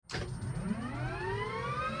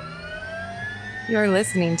You're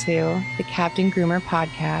listening to the Captain Groomer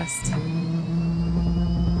Podcast.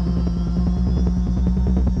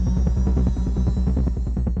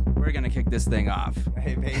 We're going to kick this thing off.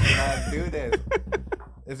 Hey, baby, let's do this.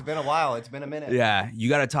 It's been a while. It's been a minute. Yeah, you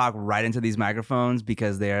got to talk right into these microphones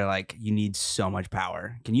because they're like, you need so much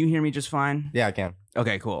power. Can you hear me just fine? Yeah, I can.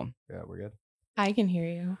 Okay, cool. Yeah, we're good. I can hear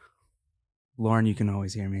you. Lauren, you can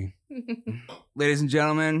always hear me. Ladies and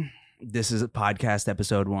gentlemen, this is podcast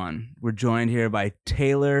episode 1. We're joined here by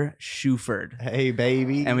Taylor Shuford. Hey,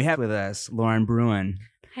 baby. And we have with us Lauren Bruin.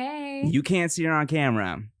 Hey. You can't see her on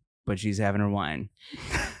camera, but she's having her wine.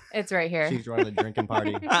 It's right here. She's running the drinking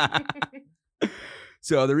party.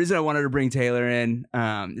 So the reason I wanted to bring Taylor in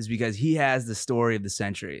is because he has the story of the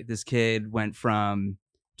century. This kid went from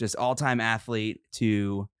just all-time athlete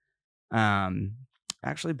to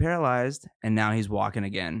actually paralyzed, and now he's walking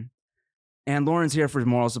again. And Lauren's here for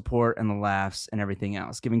moral support and the laughs and everything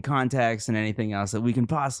else, giving context and anything else that we can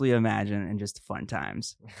possibly imagine and just fun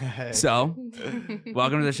times. Hey. So,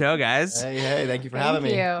 welcome to the show, guys. Hey, thank you for having me.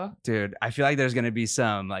 Thank you. Dude, I feel like there's going to be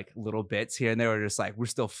some like little bits here and there where just like we're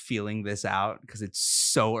still feeling this out because it's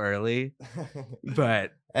so early.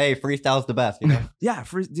 But hey, freestyle's the best, you know? yeah,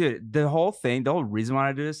 dude, the whole reason why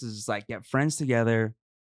I do this is just like get friends together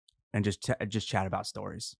and just chat about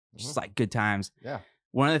stories. Just like good times. Yeah.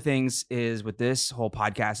 One of the things is with this whole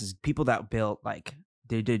podcast is people that built like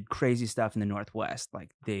they did crazy stuff in the Northwest.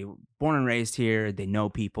 Like they were born and raised here. They know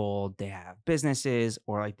people. They have businesses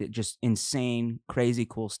or like just insane, crazy,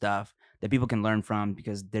 cool stuff that people can learn from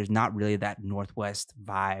because there's not really that Northwest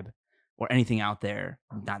vibe or anything out there.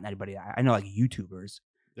 Not anybody. I know like YouTubers,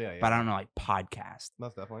 Yeah. but I don't know like podcasts.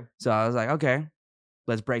 Most definitely. So I was like, okay,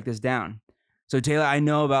 let's break this down. So Taylor, I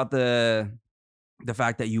know about the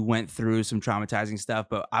fact that you went through some traumatizing stuff,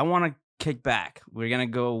 but I want to kick back. We're going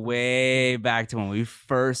to go way back to when we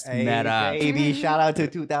first met up. Baby, shout out to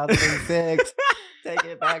 2006. Take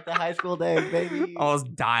it back to high school days, baby. I was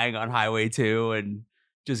dying on Highway 2 and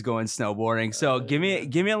just going snowboarding. So give me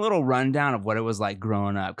a little rundown of what it was like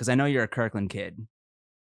growing up, because I know you're a Kirkland kid.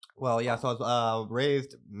 Well, yeah, so I was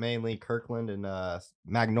raised mainly Kirkland and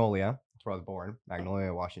Magnolia. That's where I was born,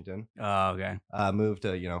 Magnolia, Washington. Oh, okay. Moved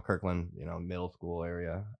to, Kirkland, middle school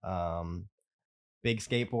area. Big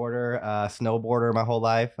skateboarder, snowboarder my whole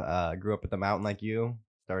life. Grew up at the mountain like you.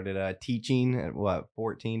 Started teaching at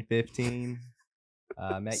 14, 15.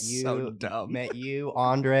 Met you. So dumb. Met you,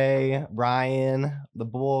 Andre, Brian, the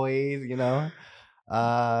boys,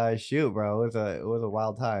 shoot, bro. It was a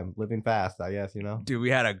wild time. Living fast, I guess, Dude,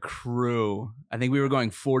 we had a crew. I think we were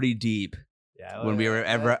going 40 deep. Yeah, When we were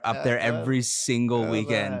up there every single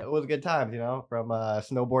weekend. It was good times, from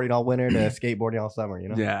snowboarding all winter to skateboarding all summer,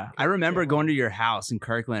 Yeah. I remember going to your house in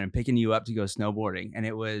Kirkland and picking you up to go snowboarding. And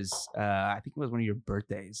it was, I think it was one of your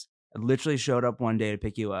birthdays. I literally showed up one day to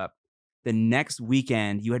pick you up. The next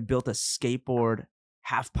weekend, you had built a skateboard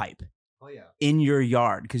half pipe in your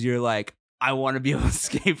yard because you're like, I want to be able to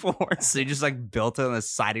skateboard. So you just like built it on the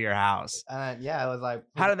side of your house. Yeah, it was like.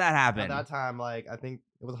 How did that happen? At that time, like, I think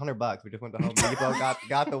it was $100. We just went to Home Depot,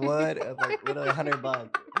 got the wood. It was like literally $100.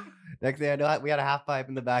 Next thing I know, we had a half pipe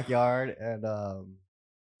in the backyard, and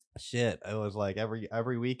it was like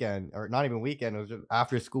every weekend, or not even weekend. It was just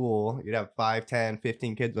after school. You'd have 5, 10,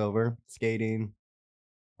 15 kids over skating,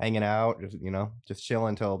 hanging out, just chilling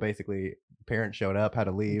until basically parents showed up, had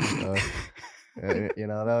to leave. So, that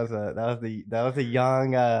was the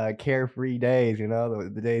young carefree days,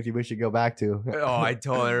 the days you wish you'd go back to. Oh, I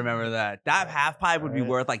totally remember that. That half pipe would be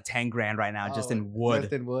worth like 10 grand right now, just in wood.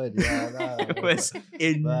 Just in wood, yeah. No, it was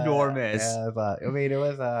enormous. But it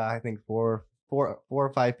was I think 4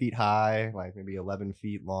 or 5 feet high, like maybe 11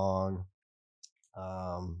 feet long.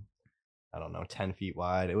 I don't know, 10 feet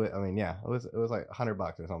wide. It was like $100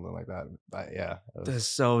 or something like that. But yeah, That's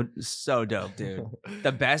so dope, dude.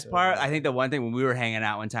 The best part, I think the one thing when we were hanging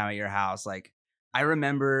out one time at your house, like I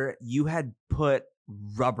remember you had put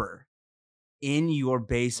rubber in your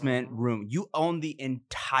basement room. You owned the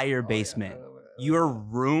entire basement. Your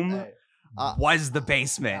room was the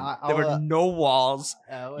basement. There were no walls.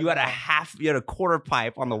 You had a quarter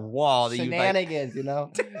pipe on the wall. That shenanigans,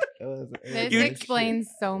 This explains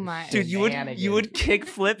so much. Dude, you would kick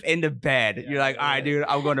flip into bed. Yeah, you're like, all right, dude,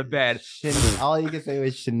 I'm going to bed. All you can say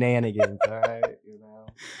was shenanigans, all right?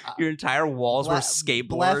 Your entire walls were skateboards.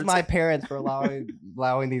 Bless my parents for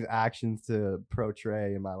allowing these actions to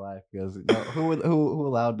portray in my life, because who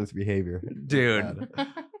allowed this behavior? Dude.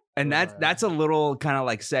 And that's a little kind of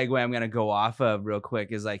like segue I'm going to go off of real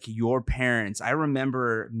quick is like your parents. I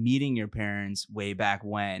remember meeting your parents way back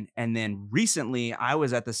when. And then recently I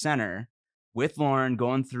was at the center with Lauren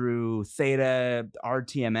going through Theta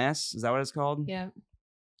RTMS. Is that what it's called? Yeah.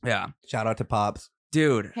 Yeah. Shout out to Pops.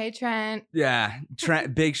 Dude. Hey, Trent. Yeah.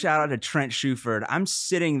 Trent, big shout out to Trent Shuford. I'm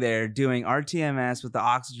sitting there doing RTMS with the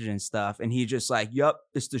oxygen stuff, and he's just like, yup,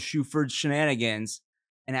 it's the Shuford shenanigans.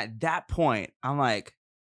 And at that point, I'm like,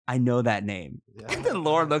 I know that name. Yeah. And then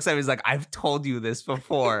Lauren looks at me, he's like, I've told you this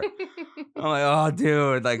before. I'm like, oh,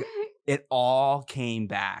 dude, like it all came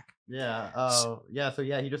back. Yeah. Oh, yeah. So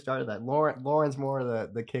yeah, he just started that. Lauren's more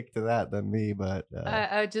the kick to that than me, but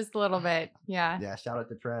Just a little bit. Yeah. yeah. Shout out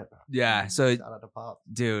to Trent. Yeah. So, Shout out to Pop.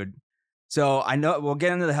 dude. So I know we'll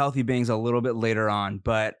get into the healthy beings a little bit later on,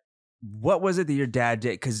 but what was it that your dad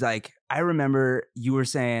did? Because like I remember you were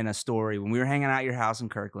saying a story when we were hanging out at your house in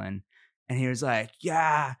Kirkland, and he was like,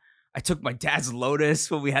 "Yeah, I took my dad's Lotus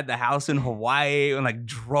when we had the house in Hawaii and like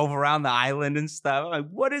drove around the island and stuff." I'm like,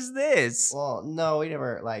 what is this? Well, no, we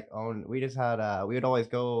never like owned. We just had we would always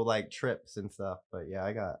go like trips and stuff. But yeah,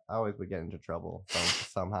 I always would get into trouble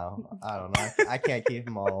somehow. I don't know. I can't keep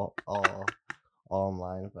them all in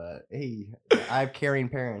line. But hey, I have caring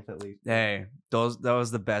parents at least. Hey, that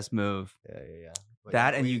was the best move. Yeah. But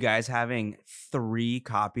That yeah, and you guys having 3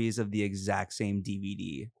 copies of the exact same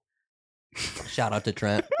DVD. shout out to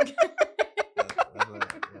Trent.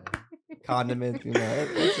 Condiments, you know.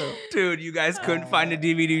 Dude, you guys couldn't find a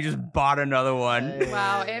DVD, you just bought another one.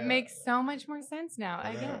 Wow, it makes so much more sense now.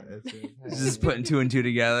 Again. Just putting 2 and 2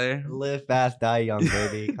 together. Live fast, die young,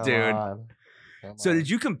 baby. Come Dude. on. Come So on. did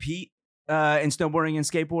you compete in snowboarding and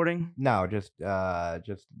skateboarding? No, just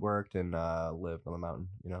worked and lived on the mountain.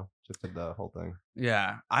 You know, just did the whole thing.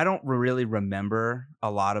 Yeah. I don't really remember a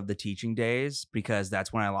lot of the teaching days because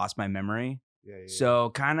that's when I lost my memory. Yeah.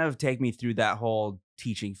 So kind of take me through that whole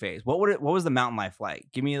teaching phase. What was the mountain life like?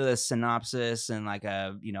 Give me the synopsis and like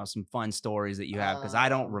some fun stories that you have because I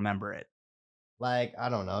don't remember it. Like, I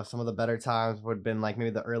don't know, some of the better times would have been like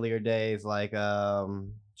maybe the earlier days, like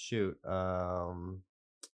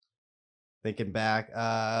thinking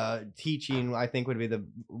back, teaching I think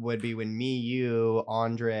would be when me, you,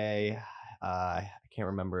 Andre, I can't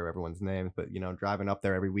remember everyone's names, but driving up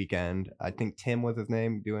there every weekend. I think Tim was his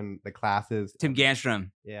name, doing the classes. Tim Ganstrom.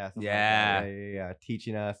 Yeah. something like Yeah. that. Yeah.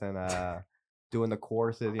 Teaching us and doing the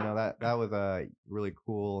courses. That was really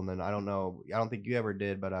cool. And then I don't think you ever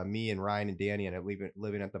did, but me and Ryan and Danny ended up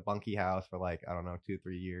living at the Bunkie house for like, I don't know, 2-3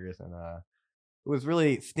 years. And it was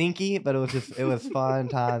really stinky, but it was fun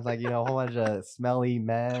times. Like, a whole bunch of smelly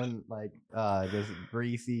men, like just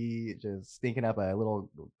greasy, just stinking up a little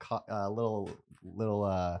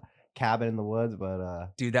cabin in the woods.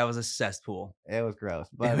 But Dude, that was a cesspool. it was gross.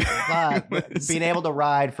 But being able to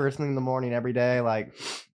ride first thing in the morning every day, like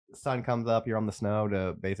sun comes up, you're on the snow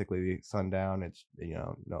to basically sundown. It's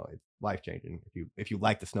it's life changing if you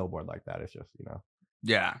like to snowboard like that. It's just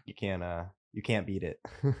Yeah. you can't beat it.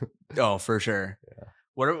 Oh, for sure. Yeah.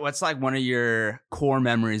 What's like one of your core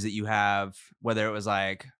memories that you have, whether it was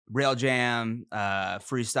like rail jam,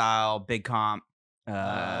 freestyle, big comp,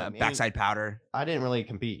 backside powder? I didn't really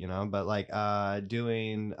compete, but like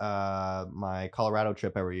doing my Colorado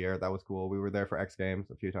trip every year, that was cool. We were there for X Games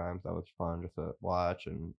a few times. That was fun just to watch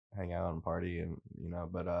and hang out and party and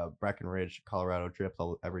but Breckenridge, Colorado trips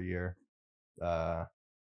every year.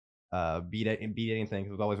 Beat anything.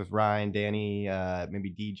 It was always with Ryan, Danny, maybe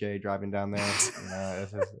DJ driving down there.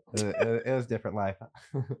 It was different life.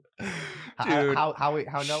 Dude, how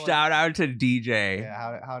no one, shout out to DJ.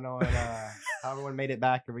 yeah, how no one how everyone made it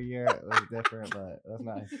back every year. It was different, but it was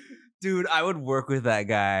nice. Dude, I would work with that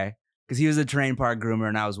guy because he was a terrain park groomer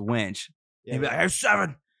and I was winch. Yeah, He'd be like, "Hey,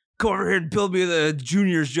 Seven, come over here and build me the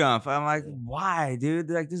juniors jump." I'm like, "Why, dude?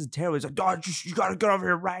 Like, this is terrible." He's like, "Dog, you gotta get over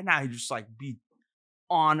here right now." He just like be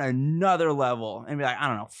on another level and be like, I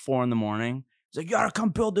don't know, 4 a.m. He's like, "You gotta come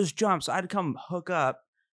build this jump." So I'd come hook up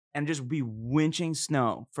and just be winching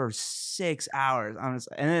snow for 6 hours.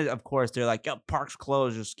 Honestly. And then of course they're like, "Yo, park's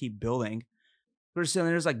closed, just keep building." We're sitting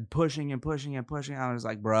there just like pushing and pushing and pushing. I was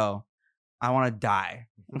like, bro, I want to die.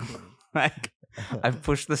 Like, I've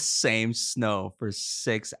pushed the same snow for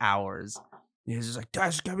 6 hours. He was just like,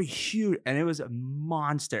 "That's gonna be huge," and it was a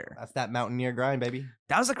monster. That's that mountaineer grind, baby.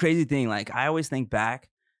 That was a crazy thing. Like, I always think back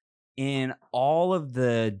in all of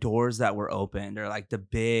the doors that were opened, or like the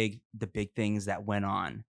big things that went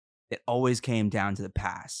on. It always came down to the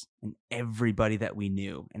pass and everybody that we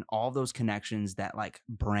knew, and all those connections that like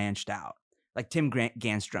branched out. Like Tim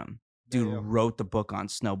Ganstrom, dude, Yeah. wrote the book on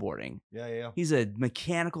snowboarding. Yeah. He's a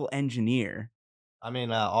mechanical engineer. I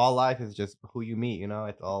mean, all life is just who you meet.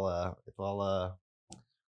 It's all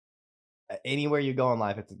anywhere you go in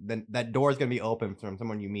life, that door is going to be open from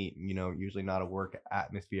someone you meet. Usually not a work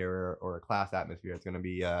atmosphere or a class atmosphere. It's going to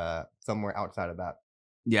be somewhere outside of that.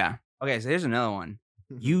 Yeah. Okay, so here's another one.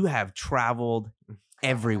 You have traveled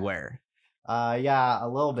everywhere. Yeah, a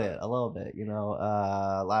little bit.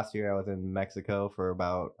 Last year I was in Mexico for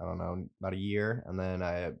about a year, and then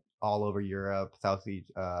I all over Europe,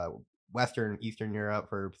 Southeast, Western, Eastern Europe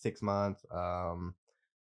for 6 months.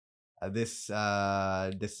 This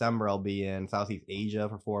December I'll be in Southeast Asia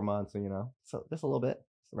for 4 months. So just a little bit,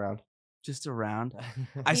 just around. Just around.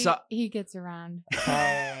 He gets around.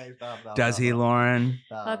 Hey, stop, Does he, Lauren?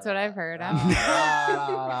 That's what I've heard.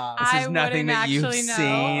 This is nothing that you've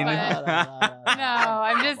seen. No,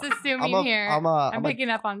 I'm just assuming here. I'm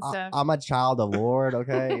picking up on stuff. I'm a child of Lord,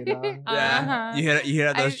 okay? Yeah. You hit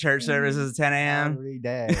up those church services at 10 a.m. every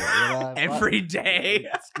day. Every day.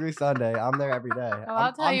 Screw Sunday. I'm there every day. Well,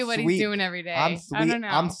 I'll tell you what he's doing every day. I don't know.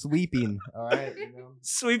 I'm sweeping. All right.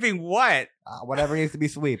 Sweeping what? Whatever needs to be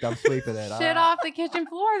swept, I'm sweeping it. Shit off the kitchen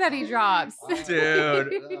floor that he drops.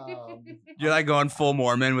 Dude. You're like going full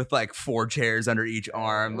Mormon with like 4 chairs under each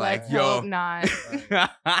arm. Like, Let's yo. hope not.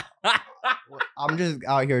 I'm just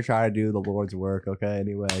out here trying to do the Lord's work, okay?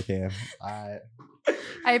 Any way I can.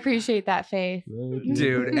 I appreciate that faith.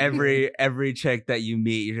 Dude, every chick that you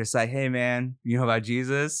meet, you're just like, hey man, you know about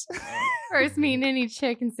Jesus? First meeting any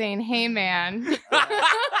chick and saying, hey man.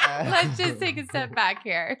 Let's just take a step back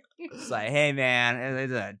here. It's like, hey man,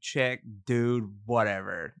 it's a chick, dude,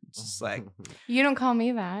 whatever. It's just like, you don't call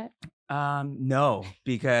me that. No,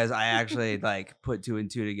 because I actually like put 2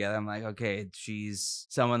 and 2 together. I'm like, okay, she's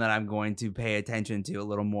someone that I'm going to pay attention to a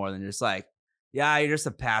little more than just like, yeah, you're just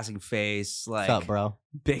a passing face. Like, what's up, bro?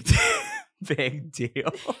 Big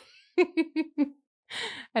deal.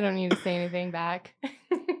 I don't need to say anything back.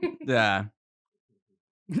 Yeah.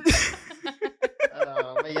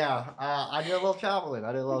 But yeah, I did a little traveling.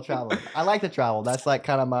 I like to travel. That's like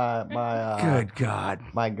kind of my good God,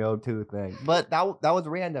 my go-to thing. But that was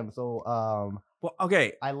random. So well,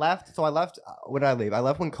 okay. I left. When did I leave? I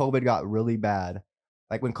left when COVID got really bad.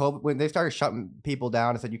 Like when they started shutting people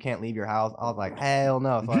down and said you can't leave your house. I was like, hell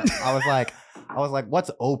no. So I was like,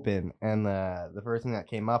 what's open? And the first thing that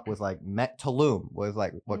came up was like Tulum was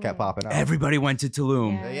like what kept popping up. Everybody went to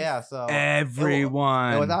Tulum. Yeah, so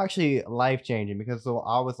everyone. It was actually life changing because so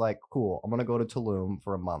I was like, cool, I'm gonna go to Tulum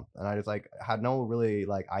for a month, and I just like had no really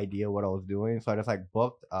like idea what I was doing, so I just like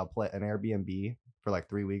booked an Airbnb for like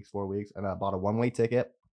 3 weeks, 4 weeks, and I bought a one-way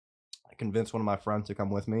ticket. I convinced one of my friends to come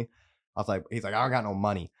with me. I was like, he's like, I don't got no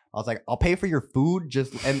money. I was like, I'll pay for your food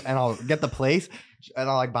and I'll get the place and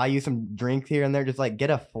I'll like buy you some drinks here and there. Just like get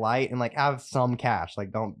a flight and like have some cash.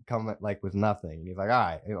 Like don't come like with nothing. And he's like, all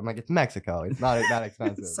right. I'm like, it's Mexico. It's not that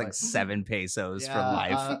expensive. It's like 7 pesos for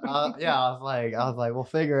life. Yeah. I was like, we'll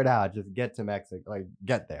figure it out. Just get to Mexico, like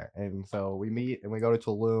get there. And so we meet and we go to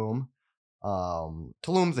Tulum.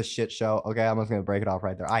 Tulum's a shit show. Okay, I'm just gonna break it off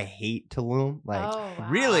right there. I hate Tulum. Like, wow.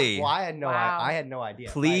 Really? Well, I had no idea.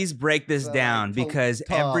 Please break this down because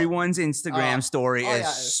everyone's Instagram story is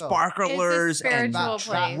sparklers and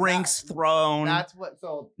drinks thrown. That's what.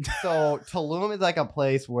 So Tulum is like a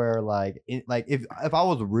place where like if I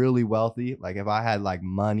was really wealthy, like if I had like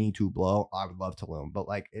money to blow, I would love Tulum. But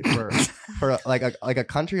like for like a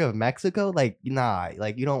country of Mexico, like nah,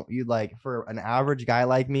 like you like for an average guy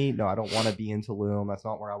like me, no, I don't want to be in Tulum. That's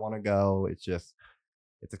not where I want to go. It's just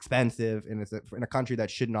it's expensive and it's in a country that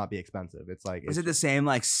should not be expensive. It's like is it the same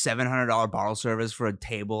like $700 bottle service for a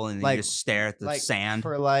table and like, you just stare at the sand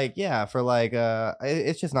for like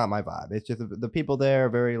it's just not my vibe. It's just the people there are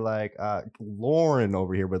very like Lauren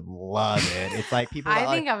over here would love it. It's like people I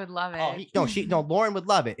think I would love it. Lauren would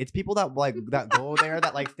love it. It's people that like that go there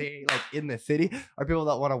that like stay like in the city are people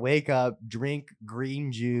that want to wake up, drink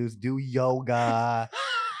green juice, do yoga,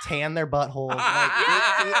 tan their buttholes,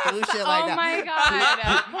 like do shit like that. Oh my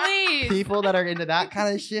god, please! People that are into that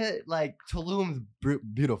kind of shit, like Tulum's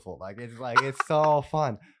beautiful. Like it's so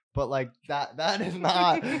fun. But like that is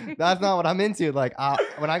not that's not what I'm into. Like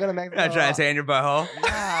when I go to Mexico, I try to tan your butthole.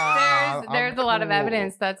 Yeah, there's a lot of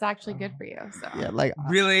evidence that's actually good for you. So yeah, like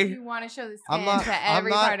really, you want to show the skin to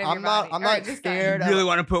every part of your body. I'm not scared. You really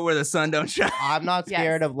want to put where the sun don't shine. I'm not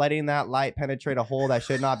scared of letting that light penetrate a hole that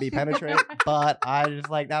should not be penetrated. But I just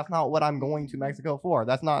like that's not what I'm going to Mexico for.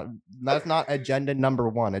 That's not agenda number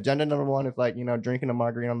one. Agenda number one is like drinking a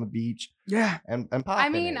margarita on the beach. Yeah, and popping I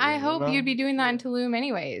mean, I hope you'd be doing that in Tulum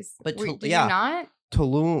anyways. But did you not?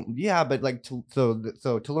 Tulum, yeah, but like so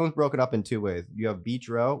Tulum's broken up in 2 ways. You have Beach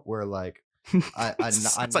Row, where like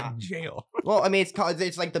it's like jail. Well, I mean,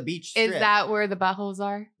 it's like the beach strip. Is that where the buttholes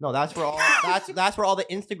are? No, that's where all that's where all the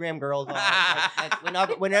Instagram girls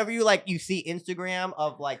are. Whenever you see Instagram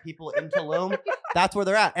of like people in Tulum, that's where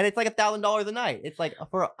they're at, and it's like $1,000 a night. It's like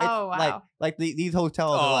wow. like these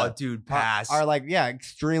hotels. Dude, pass. Are like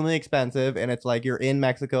extremely expensive, and it's like you're in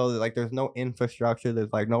Mexico. Like there's no infrastructure.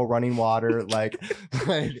 There's like no running water. Like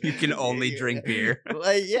you can only drink beer.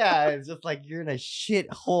 Like it's just like you're in a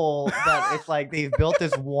shithole. But it's like they've built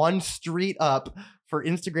this one street up for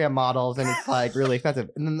Instagram models, and it's like really expensive.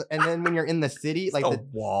 And then when you're in the city, like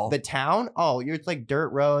the town, it's like dirt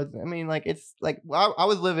roads. I mean, like it's like I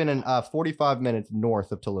was living in 45 minutes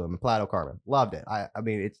north of Tulum, Playa del Carmen. Loved it. I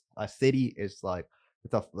mean, it's a city. It's like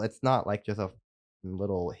it's not like just a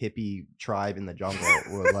little hippie tribe in the jungle.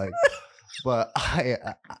 Or like, but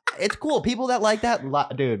it's cool. People that like that,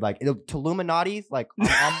 dude, like Tuluminatis, like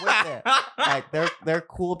I'm with it. Like they're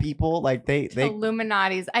cool people. Like they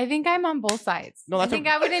Illuminatis. I think I'm on both sides. No, I think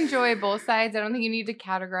I would enjoy both sides. I don't think you need to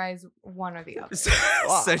categorize one or the other. So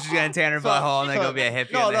she's gonna tan her butthole and then go be a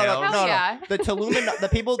hippie. No. Yeah. The the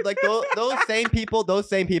people like those same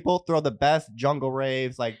people throw the best jungle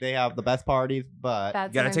raves. Like they have the best parties, but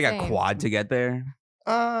That's you gotta take a quad to get there.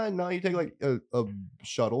 No, you take like a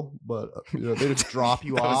shuttle, but they just drop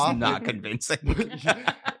you that off. Was not convincing.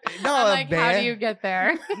 No, I'm like, how do you get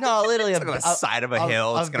there? No, literally, it's like on the side of a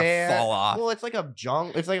hill. It's gonna fall off. Well, it's like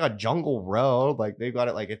a jungle road. Like they got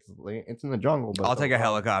it. Like it's in the jungle. But I'll take a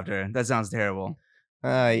helicopter. That sounds terrible.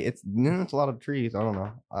 It's a lot of trees. I don't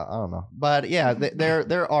know. I don't know. But yeah,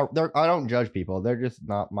 there are. I don't judge people. They're just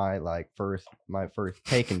not my first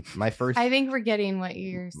taken. My first. I think we're getting what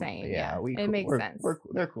you're saying. Yeah, it makes sense.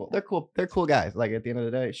 They're cool. They're cool guys. Like at the end of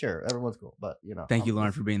the day, sure, everyone's cool. But Thank you,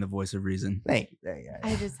 Lauren, for being the voice of reason. Thank you. Yeah.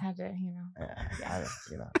 I just had to,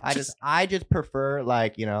 I just prefer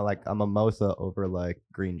like a mimosa over like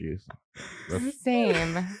green juice.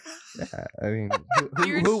 Same. Yeah, I mean,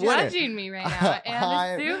 you're judging me right now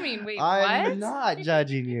and assuming. Wait, I'm what? not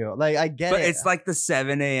judging you. Like I get but it. But it's like the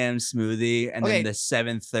 7 a.m. smoothie and then the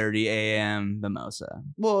 7:30 a.m. mimosa.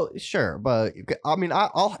 Well, sure, but I mean,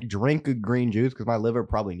 I'll drink a green juice because my liver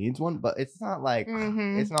probably needs one. But it's not like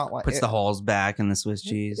it's not like puts the holes back in the Swiss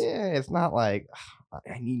cheese. Yeah, it's not like.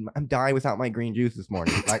 I'm dying without my green juice this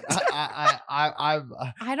morning. Like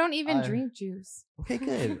I don't even drink juice. Okay,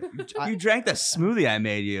 good. You drank the smoothie I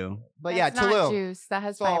made you. But that's Tulum. Not juice that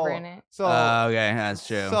has fiber in it. So okay, that's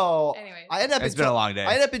true. So anyways, it's been a long day.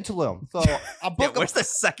 I ended up in Tulum. So I booked. Where's the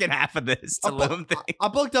second half of this Tulum thing? I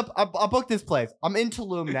booked this place. I'm in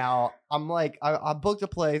Tulum now. I'm like I booked a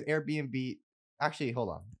place Airbnb. Actually, hold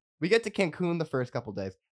on. We get to Cancun the first couple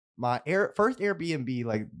days. My first Airbnb,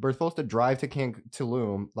 like we're supposed to drive to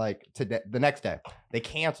Tulum, like today, the next day. They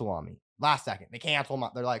cancel on me last second. They cancel my.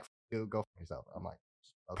 They're like, "Dude, go for yourself." I'm like,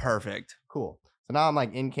 okay. Perfect, cool. So now I'm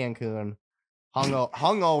like in Cancun,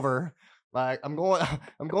 hungover. Like I'm going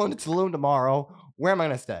to Tulum tomorrow. Where am I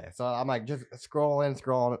gonna stay? So I'm like just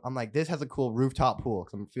scrolling. I'm like, this has a cool rooftop pool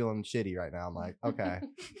because I'm feeling shitty right now. I'm like, okay,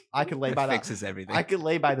 I could lay by that. Fixes everything. I could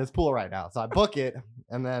lay by this pool right now. So I book it,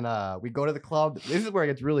 and then we go to the club. This is where it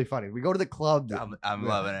gets really funny. We go to the club. I'm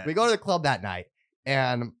loving it. We go to the club that night,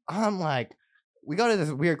 and I'm like, we go to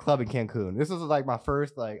this weird club in Cancun. This is like my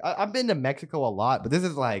first I've been to Mexico a lot, but this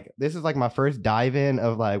is like my first dive in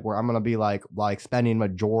of like where I'm gonna be like spending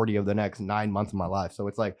majority of the next 9 months of my life. So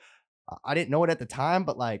it's like I didn't know it at the time,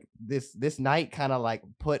 but like this night kind of like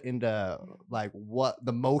put into like what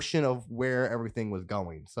the motion of where everything was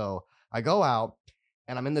going. So I go out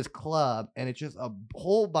and I'm in this club and it's just a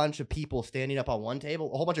whole bunch of people standing up on one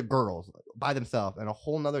table, a whole bunch of girls by themselves and a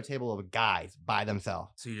whole nother table of guys by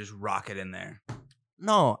themselves. So you just rock it in there.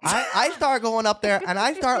 No, I start going up there and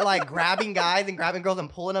I start like grabbing guys and grabbing girls and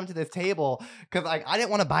pulling them to this table because like I didn't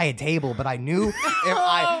want to buy a table, but I knew if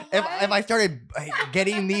I started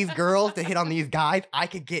getting these girls to hit on these guys, I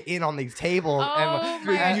could get in on these tables.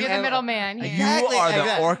 You're the middleman here. Exactly, you are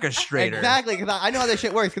the orchestrator. Exactly, because I know how this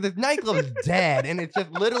shit works. Because this nightclub is dead, and it's just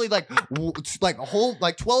literally like a whole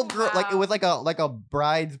 12 girls. Like it was like a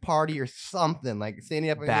bride's party or something. Like standing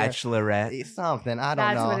up, bachelorette, something. I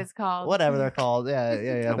don't know. That's what it's called. Whatever they're called. Yeah.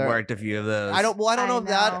 I worked a few of those. I don't know if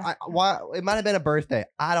that. It might have been a birthday.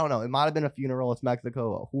 I don't know. It might have been a funeral. It's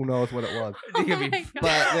Mexico. Who knows what it was?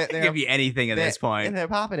 It could be anything at this point. And they're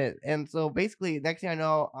popping it. And so basically, next thing I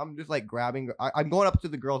know, I'm just like grabbing. I'm going up to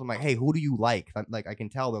the girls. I'm like, hey, who do you like? I can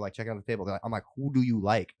tell they're like checking out the table. I'm like, who do you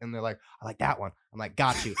like? And they're like, I like that one. I'm like,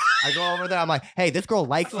 got you. I go over there. I'm like, hey, this girl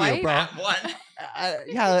likes you, bro. That one.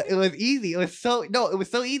 Yeah, it was easy. It was so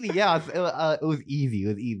easy. Yeah, it was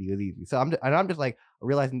easy. So I'm just like,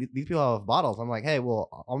 realizing these people have bottles. I'm like, hey,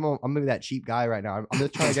 well, I'm gonna be that cheap guy right now. I'm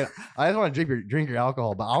just trying to get. I just want to drink your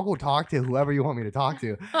alcohol, but I'll go talk to whoever you want me to talk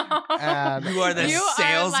to. And You are the you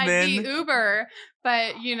salesman. are like the Uber,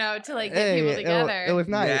 but to like get people together. It was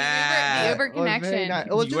nice. Yeah. The Uber connection. Nice.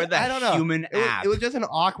 It was You were the I don't know. human app. It was just an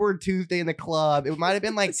awkward Tuesday in the club. It might have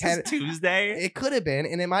been like This 10 is Tuesday. It could have been,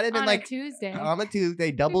 and it might have been On like a Tuesday. on a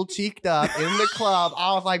Tuesday, double cheeked up in the club.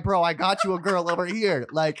 I was like, bro, I got you a girl over here.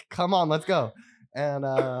 Like, come on, let's go. And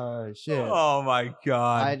shit. Oh my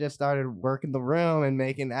god. I just started working the room and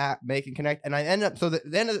making connect, and I ended up. So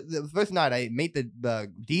then the first night I made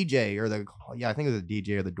the DJ or I think it was the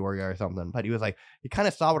DJ or the door guy or something. But he was like, he kind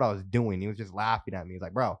of saw what I was doing. He was just laughing at me. He's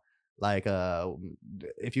like, bro, like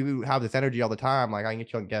if you have this energy all the time, like I can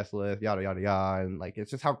get you on guest list, yada yada yada, and like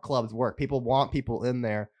it's just how clubs work. People want people in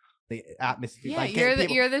there. The atmosphere. Yeah, like,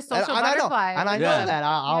 you're the social butterfly. I know that.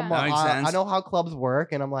 That makes sense. I know how clubs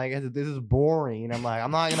work, and I'm like, this is boring. I'm like, I'm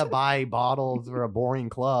not gonna buy bottles for a boring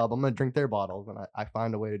club. I'm gonna drink their bottles, and I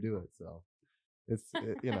find a way to do it. So it's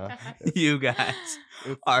You guys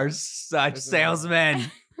are such salesmen.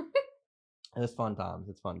 It's fun times.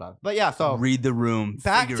 It's fun times. But yeah, so Read the room.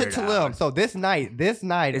 back to figure it Tulum. out. So this night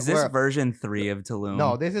Is this version 3 of Tulum?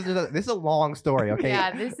 No, this is a long story. Okay.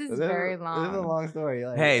 Yeah, this is very long. This is a long story.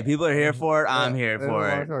 Like, Hey, people are here for it. I'm here this is for a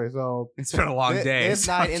long it. story. So It's been a long day. This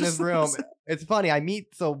so night I'm in this just room, listening. it's funny. I meet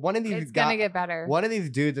one of these It's guys. gonna get better. One of these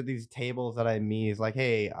dudes at these tables that I meet is like,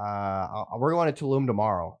 hey, we're going to Tulum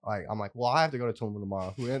tomorrow. Like, I'm like, well, I have to go to Tulum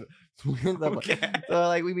tomorrow. We end up, Okay. so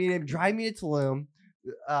like we meet him, drive me to Tulum.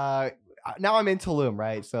 Now I'm in Tulum,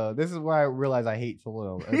 right? So this is where I realize I hate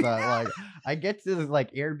Tulum. Is that like I get to this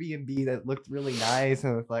like Airbnb that looked really nice,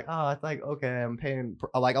 and it's like, oh, it's like okay, I'm paying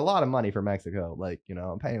like a lot of money for Mexico. Like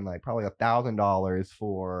I'm paying like probably $1,000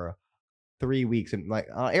 for 3 weeks, and like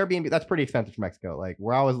Airbnb that's pretty expensive for Mexico. Like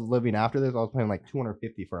where I was living after this, I was paying like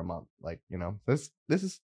 $250 for a month. Like this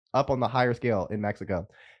is up on the higher scale in Mexico.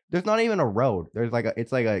 There's not even a road. There's like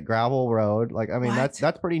it's like a gravel road. Like I mean What?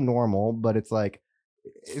 that's pretty normal, but it's like.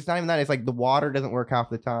 It's not even that. It's like the water doesn't work half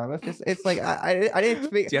the time. It's like I didn't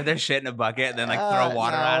speak. Do you have their shit in a bucket and then like throw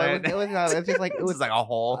water at it? It was not. It's just like It was like a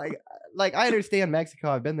hole. like I understand Mexico.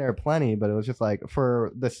 I've been there plenty, but it was just like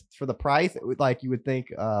for the price, it would, like you would think.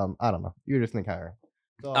 I don't know. You would just think higher.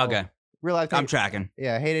 So, Okay, realized I'm tracking.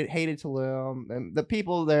 Yeah, hated Tulum, and the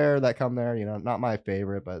people there that come there. Not my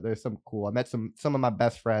favorite, but there's some cool. I met some of my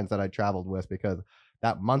best friends that I traveled with because.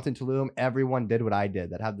 That month in Tulum, everyone did what I did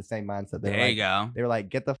that have the same mindset. There you go. They were like,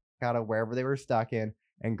 get the fuck out of wherever they were stuck in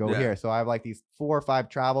and go Yeah. here. So I have like these 4 or 5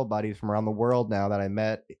 travel buddies from around the world now that I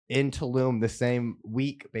met in Tulum the same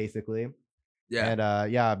week, basically. Yeah. And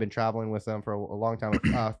I've been traveling with them for a long time.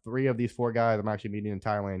 3 of these 4 guys I'm actually meeting in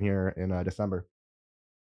Thailand here in December.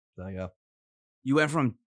 So yeah. You went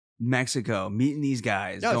from Mexico, meeting these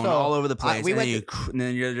guys, No, going so, all over the place, we and, then went and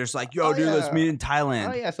then you're just like, yo, Oh, dude, let's yeah. meet in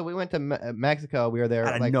Thailand. Oh yeah, so we went to Mexico. We were there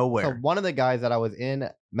Out of like nowhere. So one of the guys that I was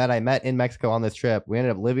met in Mexico on this trip. We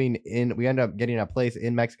ended up getting a place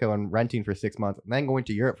in Mexico and renting for 6 months, and then going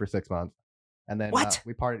to Europe for 6 months, and then What?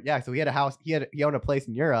 we parted. Yeah, so he had a house. He owned a place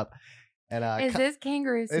in Europe, and Is this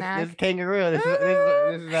kangaroo snack? this kangaroo. This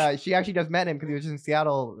is she actually just met him because he was just in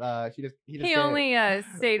Seattle. He just He only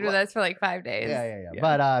stayed with us for like 5 days. Yeah. Yeah.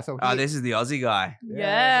 But so Oh, this is the Aussie guy. Yeah.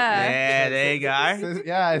 Yeah, there you go.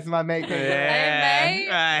 Yeah, it's my mate. Kangaroo. mate.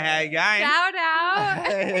 Hey, guy. Shout out.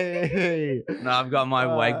 Hey. No, I've got my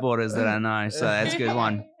Uh, wakeboarders that I know, so that's a good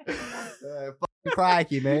one. Fucking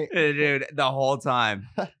crikey, mate. Dude, the whole time.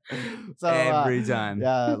 So Every time.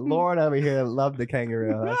 yeah, Lauren over here loved the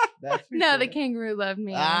kangaroo. That's for No, sure. the kangaroo loved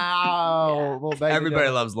me. Ow. Well, baby, Everybody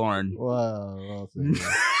no. loves Lauren. Whoa, we'll see.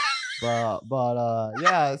 but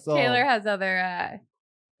yeah. So Taylor has other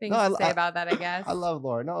things No, to say about that, I guess. I love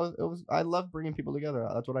Lauren. No, it was. I love bringing people together.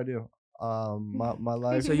 That's what I do. My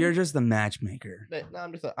life. So you're just the matchmaker. No,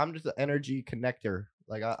 I'm just an energy connector.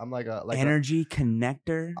 Like I'm like a Energy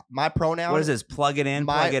connector? my pronouns. What is this? Plug it in,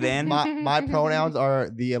 plug it in? My pronouns are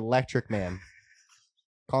the electric man.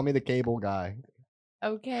 Call me the cable guy.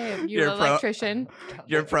 Okay, you You're electrician.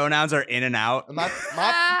 Your pronouns are in and out. My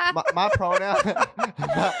pronoun. In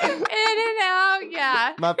and out,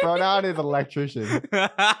 yeah. My pronoun is electrician.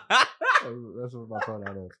 That's what my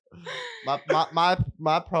pronoun is.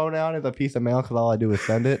 My pronoun is a piece of mail because all I do is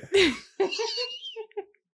send it.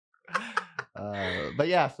 But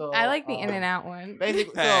yeah, so I like the in and out one.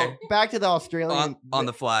 Basically, Hey. so back to the Australian on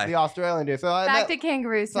the fly. the Australian dude. So I Back met, to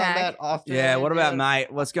kangaroo so I snack. met Australian Yeah, what about dude.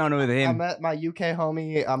 Mate? What's going on with I him? met my UK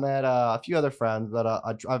homie. I met a few other friends that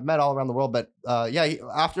I've met all around the world. But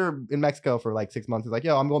after in Mexico for like 6 months, he's like,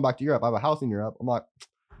 "Yo, I'm going back to Europe. I have a house in Europe." I'm like,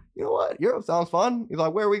 you know what? Europe sounds fun. He's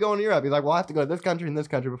like, where are we going to Europe? He's like, well, I have to go to this country and this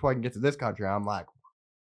country before I can get to this country. I'm like,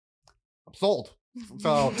 I'm sold.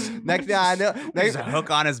 So next thing I know, there's a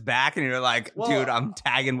hook on his back, and you're like, dude, I'm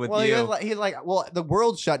tagging with you. He's like, well, the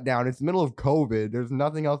world's shut down. It's the middle of COVID. There's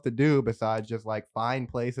nothing else to do besides just like find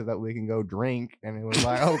places that we can go drink. And it was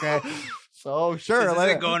like, okay, so sure. This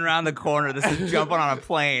isn't going around the corner. This is jumping on a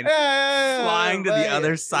plane, flying to the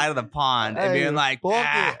other side of the pond, and being like,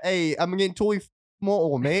 hey, I'm getting totally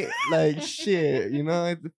small, mate. Like shit, you know,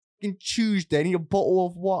 it's fucking Tuesday. I need a bottle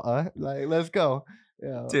of water. Like, let's go.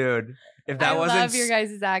 Yeah. Dude. If that I love your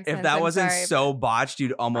guys' accents. If that wasn't sorry, so botched,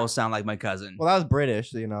 you'd almost sound like my cousin. Well, that was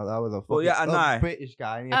British, you know. That was a British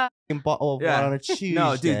guy. I need a fucking bottle of water on a Tuesday.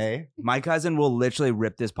 No, dude, my cousin will literally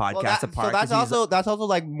rip this podcast apart. So that's also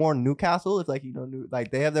like more Newcastle. It's like, you know,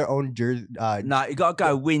 like they have their own jersey. No, you gotta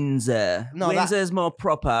go Windsor. No, Windsor's more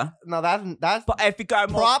proper. No, that's. But if you go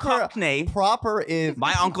more Cockney, proper is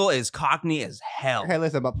my uncle is Cockney as hell. Hey,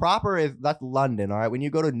 listen, but proper is that's London. All right, when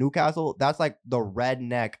you go to Newcastle, that's like the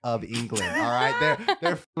redneck of England. All right,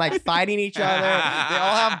 they're like fighting each other. They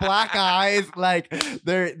all have black eyes. Like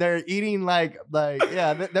they're eating like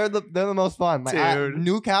yeah. They're the most fun. Like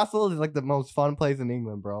Newcastle is like the most fun place in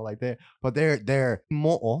England, bro. Like they're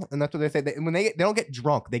mortal, and that's what they say. When they don't get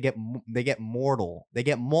drunk, they get mortal. They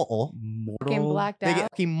get mortal. Getting blacked out.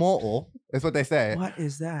 They get mortal. That's what they say. What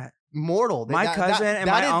is that? Mortal. My cousin and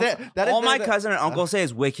my uncle. All my cousin and uncle say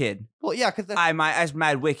is wicked. Well, yeah, because I'm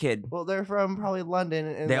mad wicked. Well, they're from probably London.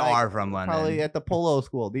 And they are from London. Probably at the polo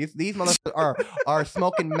school. These motherfuckers are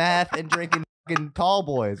smoking meth and drinking fucking tall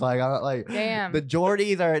boys. Like damn. The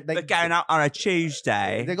Geordies are. They're going out on a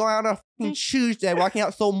Tuesday. They're going out on a fucking Tuesday, walking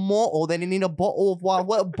out so mortal. They need a bottle of water.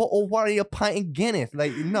 What a bottle of water? Need a pint of Guinness.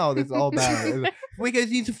 Like no, this is all bad. We guys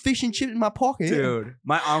need some fish and chips in my pocket, dude.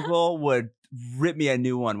 My uncle would rip me a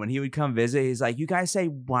new one when he would come visit. He's like, you guys say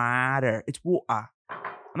water. It's water.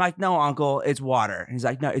 I'm like, no, uncle, it's water. And he's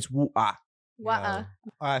like, no, it's water. Water.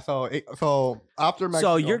 All right, so after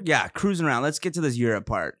Mexico. So you're cruising around. Let's get to this Europe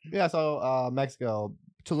part. Yeah, so Mexico,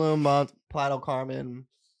 Tulum month, Playa del Carmen.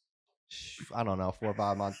 I don't know, 4 or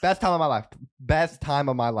 5 months. Best time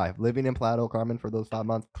of my life. Living in Playa del Carmen for those 5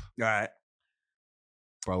 months. All right.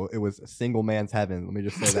 Bro, it was a single man's heaven. Let me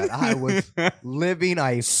just say that. I was living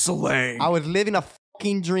a slang. I was living a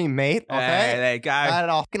fucking dream, mate. Okay. Hey, guy. I had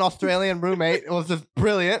a fucking Australian roommate. It was just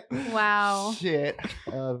brilliant. Wow. Shit.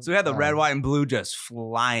 So we had the red, white, and blue just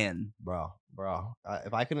flying. Bro.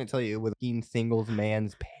 If I couldn't tell you it was a singles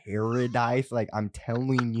man's paradise, like I'm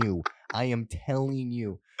telling you, the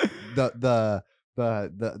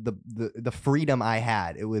freedom I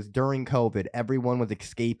had. It was during COVID. Everyone was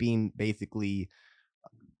escaping basically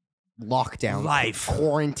lockdown, life,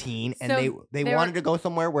 quarantine, and so they wanted to go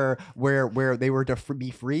somewhere where they were to be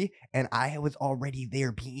free, and I was already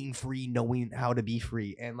there being free, knowing how to be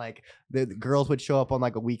free. And like the girls would show up on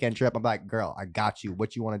like a weekend trip. I'm like, girl, I got you.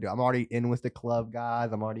 What you want to do? I'm already in with the club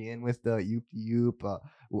guys. I'm already in with the Yoop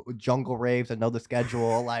jungle raves. I know the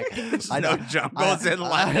schedule. Like I know jungles in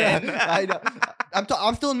London. I know.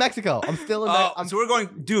 I'm still in Mexico. I'm still in. So we're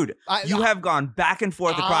going, dude. You have gone back and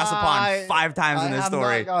forth across the pond 5 times in this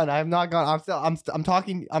story. I have not gone. I'm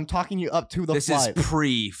talking you up to the this flight. This is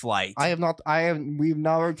pre-flight. We've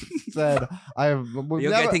never said.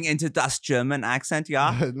 You're getting into das German accent,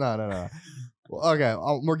 yeah? No. Well, okay,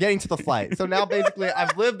 we're getting to the flight. So now basically,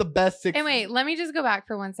 I've lived the best 6. And wait, let me just go back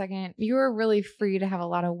for 1 second. You were really free to have a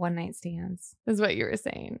lot of one-night stands, is what you were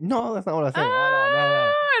saying. No, that's not what I was saying. No.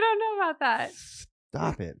 I don't know about that.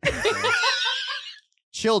 Stop it.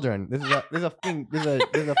 Children. This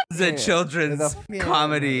is a children's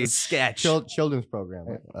comedy sketch. Children's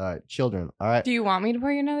program. Children. All right. Do you want me to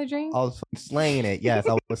pour you another drink? I was slaying it. Yes,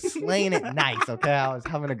 I was slaying it nice. Okay, I was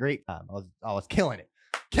having a great time. I was killing it.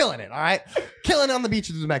 All right, killing it on the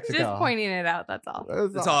beaches of Mexico. Just pointing it out. That's all.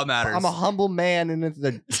 That's all that matters. I'm a humble man, and it's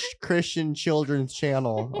a Christian children's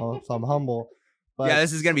channel, so I'm humble. But, yeah,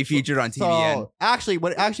 this is gonna be featured on TVN. So actually,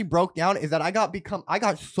 what it actually broke down is that I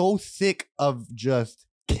got so sick of just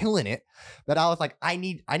killing it that I was like, I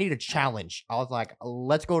need a challenge. I was like,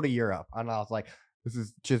 let's go to Europe, and I was like, this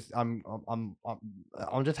is just I'm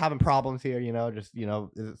just having problems here, just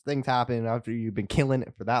things happen after you've been killing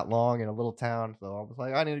it for that long in a little town. So I was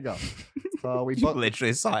like, I need to go. So we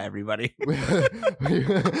literally saw everybody.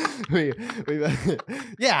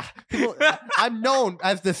 Yeah, I'm known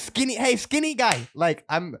as the skinny guy. Like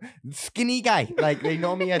I'm skinny guy. Like they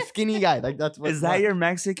know me as skinny guy. Like that's what. Is that your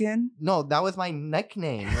Mexican? No, that was my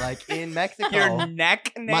nickname. Like in Mexico. Your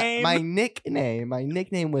nickname. My nickname. My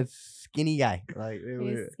nickname was skinny guy. Like,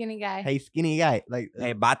 Hey, skinny guy. hey, skinny guy. Like,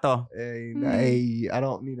 Hey, bato. hey, I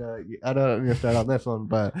don't need to start on this one,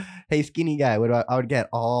 but hey, skinny guy. What I would get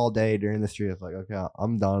all day during the street. It's like, okay,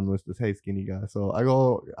 I'm done with this. Hey, skinny guy. So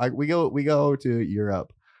we go to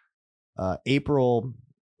Europe. April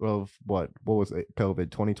of what was it?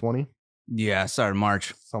 COVID 2020. Yeah, started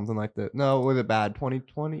March. Something like that. No, was it bad?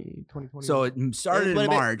 2020? So it started in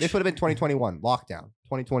March. This would have been 2021. Lockdown.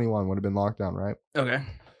 2021 would have been lockdown, right? Okay.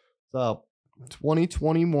 So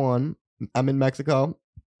 2021, I'm in Mexico,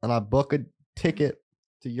 and I book a ticket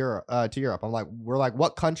to Europe. We're like,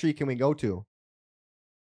 what country can we go to?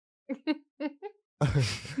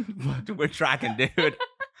 We're tracking, dude.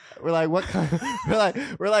 We're like, what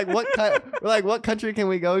country can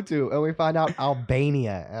we go to? And we find out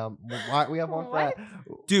Albania. We have one friend.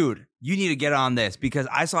 Dude, you need to get on this because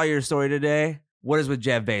I saw your story today. What is with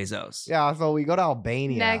Jeff Bezos? Yeah, so we go to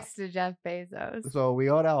Albania. Next to Jeff Bezos. So we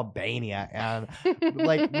go to Albania, and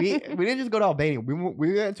like we didn't just go to Albania.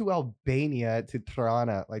 We went to Albania to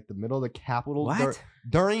Tirana, like the middle of the capital. What?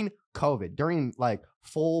 During COVID, during like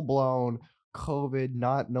full blown COVID,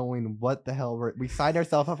 not knowing what the hell we signed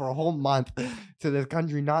ourselves up for a whole month to this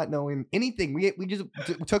country, not knowing anything. We just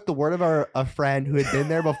took the word of a friend who had been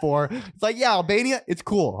there before. It's like, yeah, Albania, it's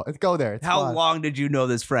cool. Let's go there. It's How fun. long did you know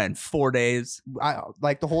this friend? 4 days?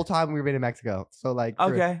 Like the whole time we've been in Mexico. So like,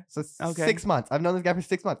 Okay. 6 months. I've known this guy for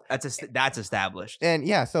 6 months. That's established. And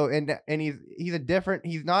yeah, so and he's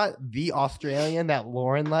not the Australian that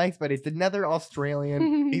Lauren likes, but it's another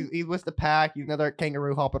Australian. he's with the pack. He's another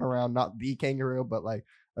kangaroo hopping around, not the kangaroo, but like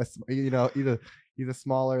he's a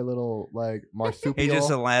smaller little like marsupial. He's just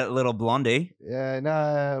a little blondie. Yeah,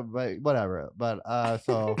 nah, but whatever. But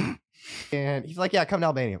so and he's like, yeah, come to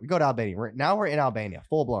Albania. We go to Albania. We're in Albania,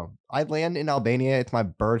 full blown. I land in Albania. It's my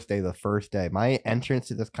birthday the first day. My entrance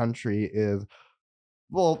to this country is,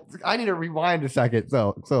 well, I need to rewind a second.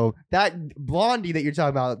 So that blondie that you're talking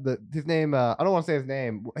about, his name, I don't want to say his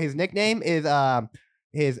name. His nickname is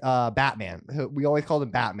Batman. We always called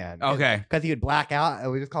him Batman. Okay. Because he would black out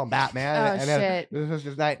and we just call him Batman. Oh, and then shit. this was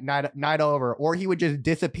just night over. Or he would just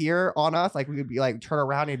disappear on us. Like we would be like turn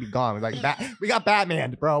around and he'd be gone. We're like, we got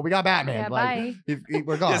Batman, bro. We got Batman. Yeah, like, bye.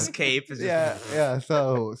 we're gone. This cape is Yeah.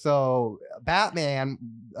 So Batman,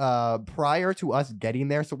 prior to us getting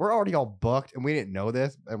there, so we're already all booked and we didn't know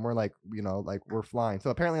this, and we're like, like we're flying. So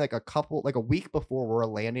apparently like a week before we're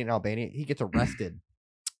landing in Albania, he gets arrested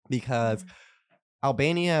because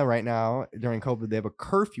Albania right now during COVID, they have a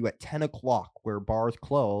curfew at 10 o'clock where bars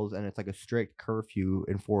close, and it's like a strict curfew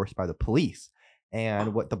enforced by the police.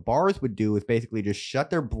 And what the bars would do is basically just shut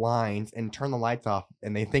their blinds and turn the lights off.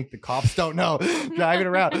 And they think the cops don't know driving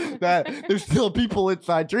around that there's still people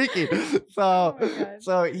inside drinking.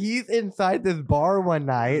 So he's inside this bar one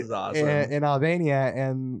night awesome. in Albania,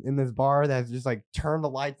 and in this bar that's just like turn the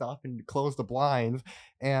lights off and close the blinds.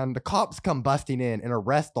 And the cops come busting in and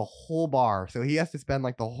arrest the whole bar. So he has to spend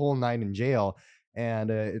like the whole night in jail.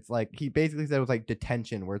 And it's like he basically said it was like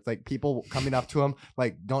detention, where it's like people coming up to him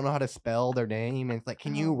like don't know how to spell their name, and it's like,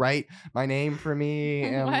 can you write my name for me?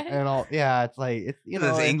 And all. Yeah, it's like it's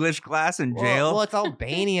this English class in jail. Well, it's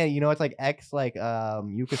Albania, it's like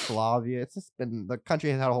Yugoslavia. It's just been, the country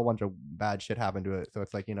has had a whole bunch of bad shit happen to it, so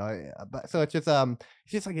it's like but so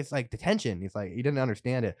it's like detention. He's like, he didn't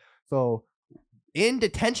understand it. So in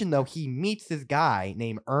detention though, he meets this guy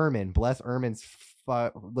named Ermin. Bless Ermin's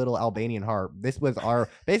little Albanian heart. This was our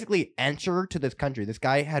basically enter to this country. This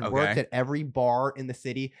guy had worked at every bar in the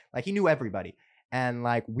city. Like he knew everybody. And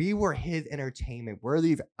like we were his entertainment. We're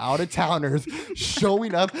these out of towners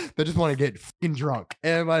showing up that just want to get fucking drunk.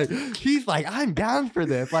 And like he's like, I'm down for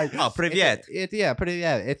this. Like, oh, privyet.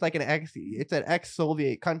 Privyet. It's like an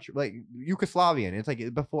ex-Soviet country, like Yugoslavian. It's like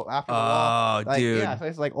after the war. Oh, dude. Yeah, so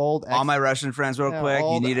it's like old. All my Russian friends, real quick,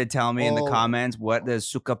 you need to tell me in the comments, what does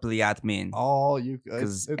suka plyat mean? Do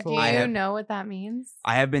you know what that means?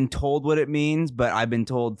 I have been told what it means, but I've been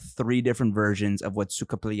told 3 different versions of what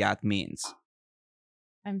suka plyat means.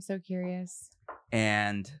 I'm so curious.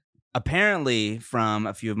 And apparently from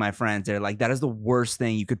a few of my friends, they're like, that is the worst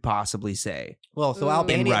thing you could possibly say. Well, so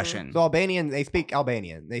Albanian, in Russian. So Albanian, they speak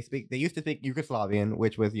Albanian. They used to speak Yugoslavian,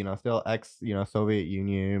 which was, still Soviet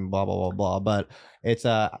Union, blah, blah, blah, blah. But it's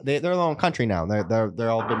they're their own country now.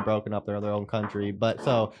 They're all been broken up. They're their own country. But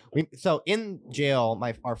so in jail,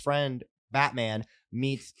 our friend Batman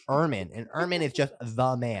meets Ermin, and Ermin is just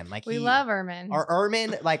the man. Like we love Ermin. Or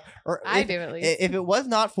Ermin, like I do at least. If it was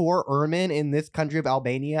not for Ermin in this country of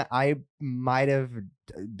Albania, I might have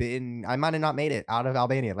not made it out of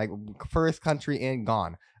Albania. Like first country in,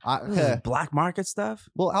 gone. Black market stuff.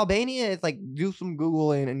 Well, Albania is like, do some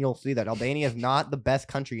Googling and you'll see that Albania is not the best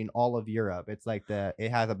country in all of Europe. It's like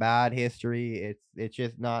it has a bad history. It's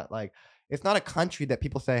just not like, it's not a country that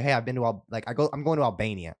people say, hey, I've been to I'm going to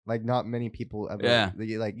Albania. Like not many people ever. Yeah.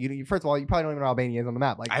 Like you first of all, you probably don't even know Albania is on the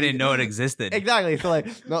map. Like I didn't know it existed. Exactly. So like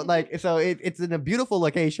no, like so it's in a beautiful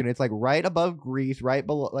location. It's like right above Greece, right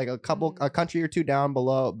below, like a country or two down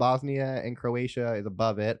below. Bosnia and Croatia is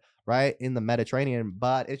above it, right in the Mediterranean.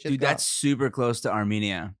 But it's just that's super close to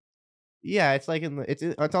Armenia. Yeah, it's like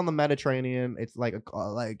it's on the Mediterranean. It's like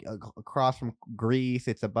across from Greece.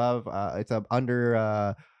 It's above. It's up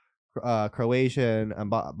under Croatia and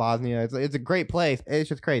Bosnia. It's a great place. It's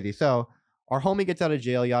just crazy. So our homie gets out of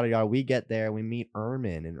jail, yada yada. We get there, we meet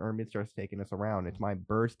Ermin, and Ermin starts taking us around. It's my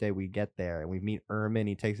birthday. We get there and we meet Ermin.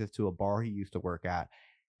 He takes us to a bar he used to work at,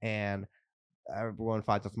 and everyone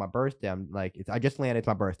finds out it's my birthday. I'm like, I just landed. It's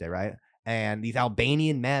my birthday, right? And these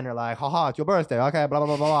Albanian men are like, haha, it's your birthday. Okay, blah, blah,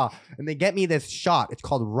 blah, blah, blah. And they get me this shot. It's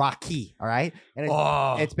called Raki, all right? And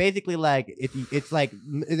it's basically like, it's like,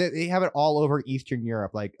 they have it all over Eastern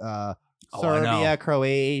Europe, like Serbia,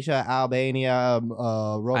 Croatia, Albania,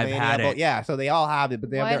 Romania. I've had it. Yeah, so they all have it.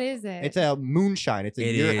 But What is it? It's a moonshine. It's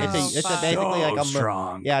basically like a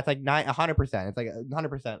strong. Yeah, it's like 100%. It's like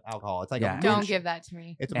 100% alcohol. It's like Don't give that to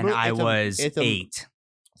me. I was 8.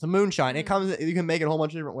 It's a moonshine. It comes. You can make it a whole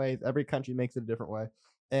bunch of different ways. Every country makes it a different way.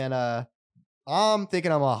 And I'm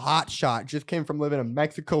thinking I'm a hot shot. Just came from living in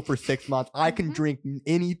Mexico for 6 months. I can drink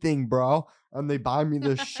anything, bro. And they buy me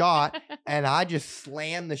this shot, and I just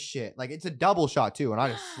slam the shit. Like it's a double shot too, and I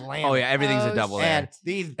just slam. Oh yeah, everything's a double. And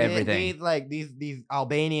these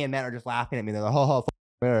Albanian men are just laughing at me. They're like, "Oh,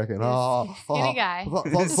 American, skinny guy,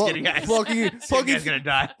 skinny guy, fucking gonna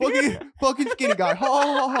die, fucking skinny guy."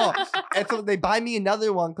 And so they buy me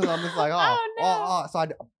another one because I'm just like, so I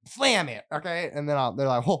slam it, okay, and then they're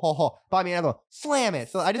like, buy me another one, slam it.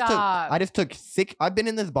 So I just took 6. I've been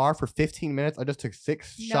in this bar for 15 minutes. I just took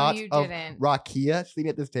 6 shots of rakia sitting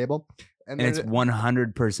at this table. And it's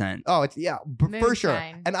 100%. Oh, it's for sure.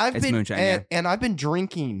 And I've been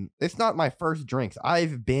drinking. It's not my first drinks.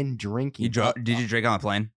 I've been drinking. Did you drink on a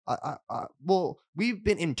plane? Well, we've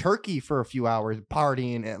been in Turkey for a few hours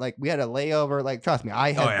partying, and like we had a layover. Like, trust me,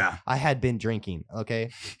 I had been drinking.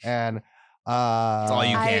 Okay, and that's all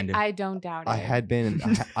you can do. I don't doubt it. I had been.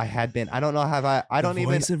 I don't know how I don't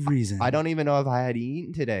even. Voice of reason. I don't even know if I had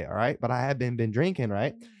eaten today. All right, but I had been drinking.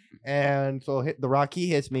 Right. And so the Rocky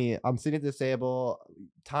hits me. I'm sitting at the table.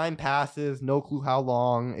 Time passes. No clue how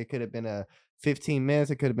long. It could have been 15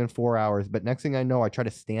 minutes. It could have been 4 hours. But next thing I know, I try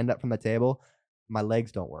to stand up from the table. My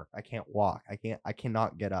legs don't work. I can't walk. I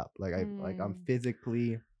cannot get up. I'm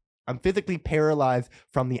physically paralyzed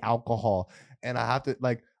from the alcohol. And I have to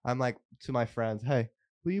I'm like to my friends, hey,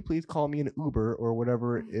 will you please call me an Uber or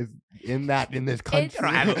whatever is in this country?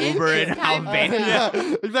 I have an Uber in Albania.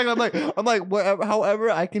 Yeah, exactly. I'm like, whatever,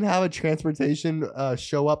 however I can have a transportation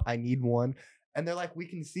show up, I need one. And they're like, we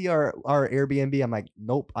can see our Airbnb. I'm like,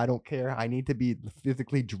 nope, I don't care. I need to be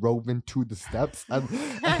physically driven to the steps.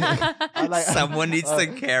 Someone needs to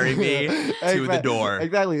carry me to the door.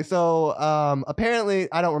 Exactly. So apparently,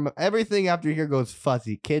 I don't remember. Everything after here goes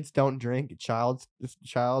fuzzy. Kids don't drink. Child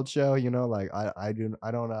show. You know, like I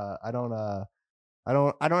don't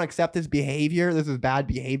accept this behavior. This is bad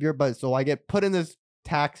behavior. But so I get put in this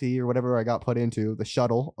taxi or whatever I got put into, the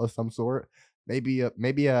shuttle of some sort. Maybe a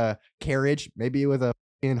carriage. Maybe it was a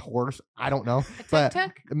horse. I don't know. But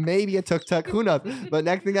maybe a tuk-tuk. Who knows? But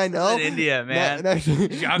next thing I know, in India, man,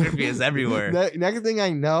 geography is everywhere. Next thing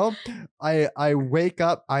I know, I wake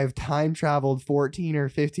up. I've time traveled 14 or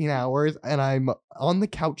 15 hours, and I'm on the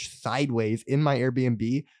couch sideways in my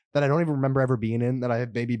Airbnb that I don't even remember ever being in. That I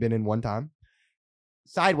have maybe been in one time.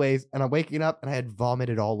 Sideways, and I'm waking up and I had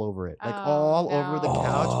vomited all over it, over the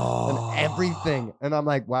couch and everything. And I'm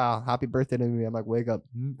like, wow, happy birthday to me. I'm like, wake up.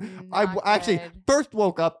 I actually first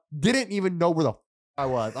woke up, didn't even know where the I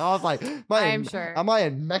was. I was like, am I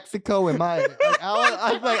in Mexico? Am I?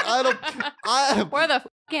 I was like, where the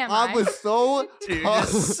am I? I was so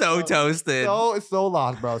just so toasted, so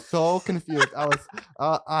lost, bro, so confused. I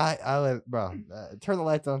was, bro. Turn the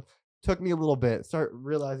lights on. Took me a little bit. Start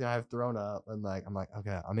realizing I've thrown up, and I'm like,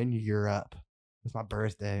 okay, I'm in Europe. It's my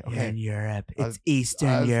birthday. Okay, you're in Europe. It's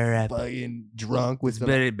Eastern Europe. Fucking drunk with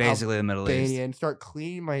basically the Middle East. And start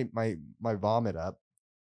cleaning my vomit up.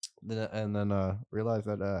 And then realized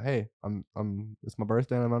that hey, it's my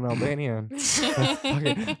birthday and I'm an Albanian. Let's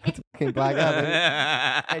fucking black out, baby.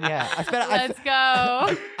 And yeah, Let's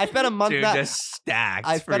go. I spent a month. Dude, just stacked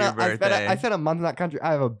for your birthday. I spent a month in that country.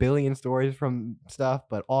 I have a billion stories from stuff,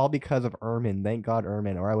 but all because of Ermin. Thank God,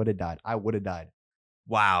 Ermin, or I would have died.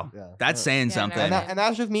 Wow, Yeah. that's saying Yeah, something. no. And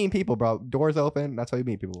that's just meeting people, bro. Doors open. That's how you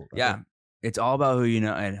meet people. Yeah, it's all about who you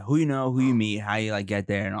know and who you meet, how you like get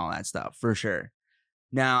there, and all that stuff for sure.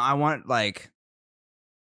 Now, I want that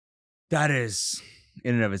is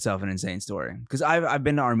in and of itself an insane story because I've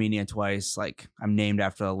been to Armenia twice. Like I'm named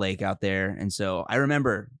after a lake out there, and so I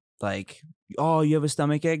remember oh, you have a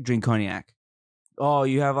stomachache, drink cognac. Oh,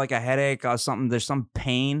 you have like a headache or something. There's some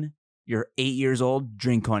pain. You're 8 years old,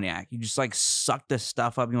 drink cognac. You just like suck the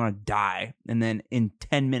stuff up. You want to die. And then in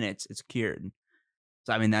 10 minutes, it's cured.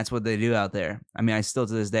 So, I mean, that's what they do out there. I mean, I still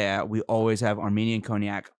to this day, we always have Armenian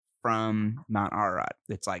cognac from Mount Ararat.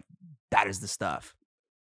 It's like, that is the stuff.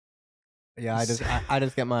 Yeah, I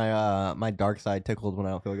just get my my dark side tickled when I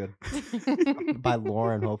don't feel good. By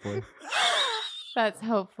Lauren, hopefully. That's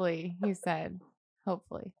hopefully, you said.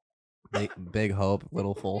 Hopefully. Big hope,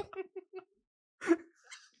 little full.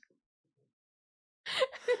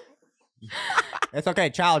 It's okay.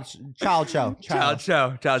 Child show.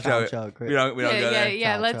 We don't go there.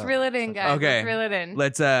 Yeah. Let's reel it in, guys. Okay. Let's reel it in.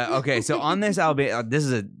 Okay. So on this Albania,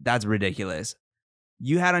 that's ridiculous.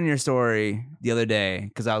 You had on your story the other day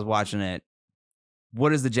because I was watching it.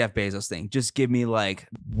 What is the Jeff Bezos thing? Just give me like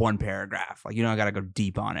one paragraph. Like, I got to go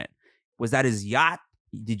deep on it. Was that his yacht?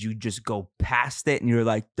 Did you just go past it and you're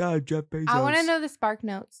like, duh, Jeff Bezos? I want to know the spark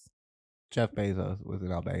notes. Jeff Bezos was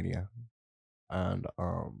in Albania. And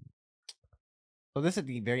so this is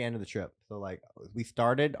the very end of the trip. So like we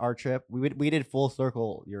started our trip. We did full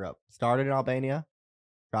circle Europe. Started in Albania,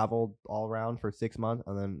 traveled all around for 6 months,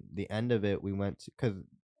 and then the end of it we went to, because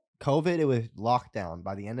COVID, it was lockdown.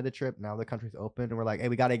 By the end of the trip, now the country's open, and we're like, hey,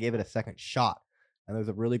 we got to give it a second shot. And there's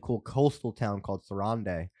a really cool coastal town called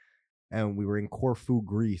Sarande, and we were in Corfu,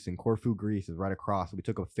 Greece, and Corfu, Greece is right across. So we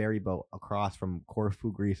took a ferry boat across from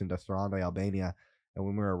Corfu, Greece into Sarande, Albania. And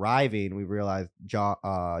when we were arriving, we realized Jeff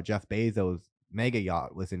Bezos' mega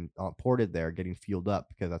yacht was ported there, getting fueled up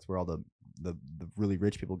because that's where all the really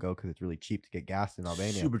rich people go because it's really cheap to get gas in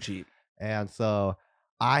Albania. Super cheap. And so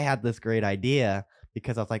I had this great idea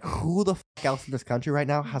because I was like, who the fuck else in this country right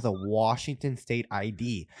now has a Washington State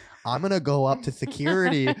ID? I'm going to go up to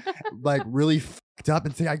security like really fucked up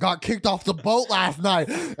and say, I got kicked off the boat last night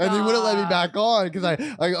and they wouldn't let me back on because I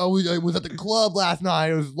was at the club last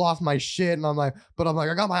night. I lost my shit. And I'm like,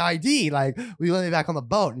 I got my ID. Like, will you let me back on the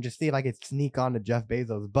boat and just see if I could sneak onto Jeff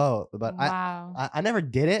Bezos' boat? But wow. I never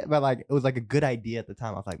did it, but like, it was like a good idea at the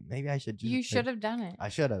time. I was like, maybe I should just. You should have done it. I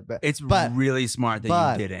should have. It's really smart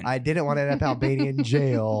that you didn't. I didn't want to end up Albanian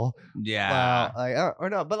jail. Yeah.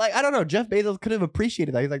 Or no, but like, I don't know. Jeff Bezos could have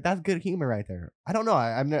appreciated that. He's like, that's good humor right there. I don't know.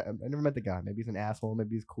 I never met the guy. Maybe he's an asshole.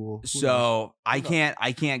 Maybe he's cool. So I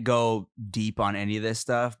can't go deep on any of this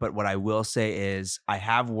stuff, but what I will say is I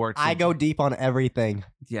have worked. I go deep on everything.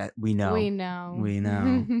 Yeah, we know. We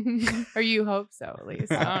know. Or you hope so, at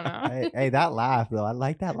least. I don't know. Hey, that laugh though. I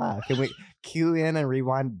like that laugh. Can we cue in and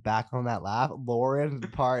rewind back on that laugh? Lauren's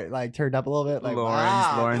part like turned up a little bit. Like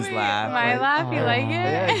Lauren's laugh. My laugh. You like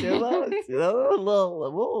it? Yeah,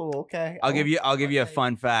 okay. I'll give you a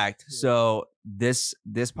fun fact. So this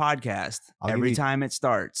podcast, every time it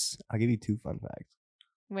starts, I'll give you 2 fun facts.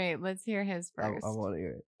 Wait, let's hear his first. I want to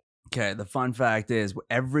hear it. Okay, the fun fact is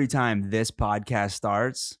every time this podcast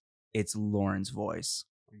starts, it's Lauren's voice.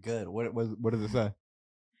 Good. What does it say?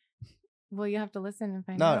 Well, you have to listen and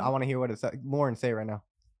find No, out. I want to hear what it says. Lauren, say it right now.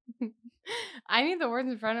 I need the words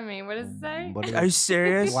in front of me. What does it say? Are you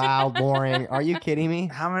serious? Wow, Lauren. Are you kidding me?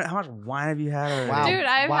 How much wine have you had already? Wow. Dude,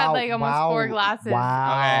 I've had like almost 4 glasses.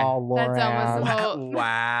 Wow, Okay. Lauren. That's almost the whole.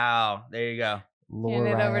 Wow. There you go. Hand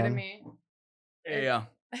it over to me. There you go.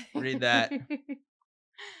 Read that.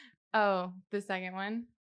 Oh, the second one?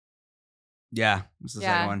 Yeah. What's the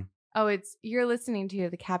second one? Oh, you're listening to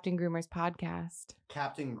the Captain Groomers podcast.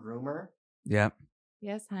 Captain Groomer? Yep.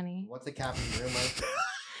 Yes, honey. What's a Captain Groomer?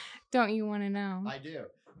 Don't you want to know? I do.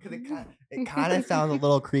 Because it kind of sounds a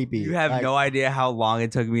little creepy. You have no idea how long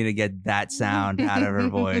it took me to get that sound out of her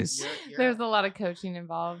voice. There's a lot of coaching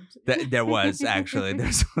involved. There was actually.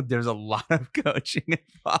 There's a lot of coaching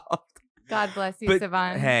involved. God bless you, But,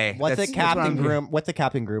 Sivan. hey, What's a Captain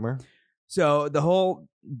Groomer? So the whole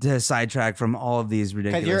to sidetrack from all of these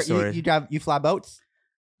ridiculous stories. You fly boats?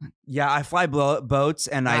 Yeah, I fly boats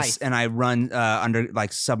and Nice. I run under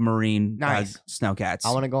like submarine Nice. snowcats.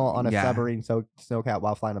 I want to go on a Yeah. submarine snowcat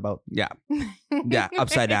while flying a boat. Yeah,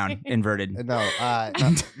 upside down, inverted. No, at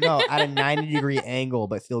a 90-degree angle,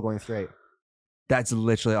 but still going straight. That's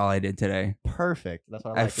literally all I did today. Perfect. That's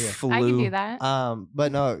what I I like to hear. flew. I can do that.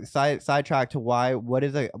 But no, sidetrack to why. What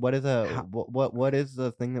is the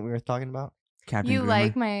thing that we were talking about? Captain You Groomer.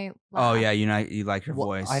 like my Oh laugh. yeah, you like your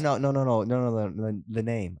voice. I know. No. The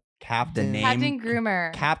name. Captain. name? Captain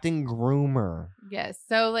Groomer. Captain Groomer. Yes.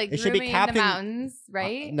 So like It should be grooming in Captain- the mountains,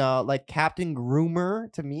 right? No, like Captain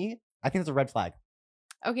Groomer to me, I think it's a red flag.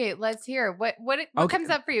 Okay, let's hear what Okay,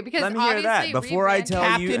 comes up for you because let me hear obviously that. Before I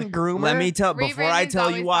tell you- Captain Groomer. Let me tell before I Rebranding's tell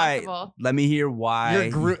you always why. possible. Let me hear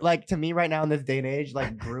why. like to me right now in this day and age,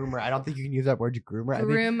 like groomer. I don't think you can use that word groomer.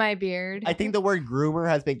 groom my beard. I think the word groomer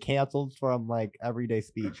has been canceled from like everyday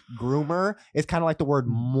speech. Groomer is kind of like the word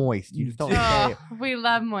moist. You just don't say it. Oh, we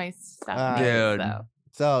love moist stuff, Dude. So.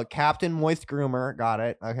 So Captain Moist Groomer, got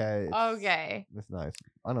it. Okay. Okay. That's nice.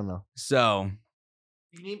 I don't know. So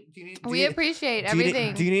We appreciate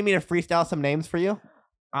everything. Do you need me to freestyle some names for you?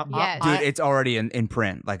 Yes. dude, it's already in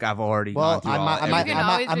print. Like I've already. Well, gone through I all might, I everything. might, You can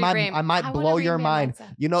always I might, rebrand. I might I wanna blow your rebrand mind. myself.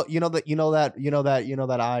 You know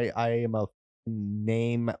that I am a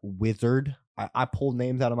name wizard. I pull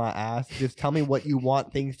names out of my ass. Just tell me what you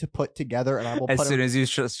want things to put together, and I will As put soon them. as you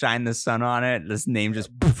shine the sun on it, this name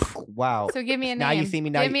just. Wow. So give me a name. Now you see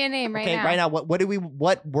me. Now Give me a name right okay, now. right now,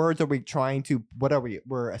 what words are we trying to? What are we?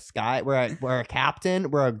 We're a sky. We're a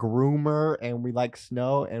captain. We're a groomer, and we like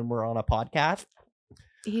snow, and we're on a podcast.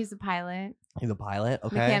 He's a pilot, He's a pilot.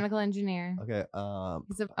 Okay. mechanical engineer. Okay.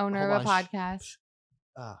 He's the owner hold of a on. podcast.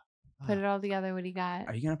 Ah, Put it all together. What do you got?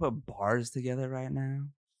 Are you gonna put bars together right now?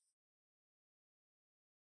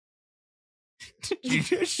 Did you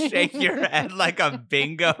just shake your head like a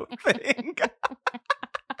bingo thing?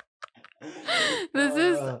 This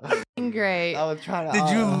is great. I was trying to. Did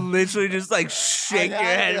you literally just like shake your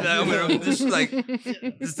head? And I'm gonna just like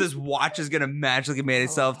this watch is gonna magically make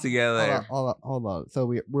itself together. Hold on. So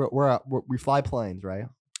we fly planes, right?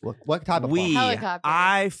 What type of plane? Helicopters.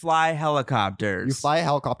 I fly helicopters. You fly a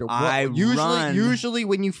helicopter. I run. Usually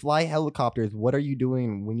when you fly helicopters, what are you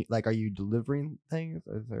doing when you are you delivering things?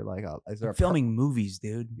 Is there like is there I'm filming movies,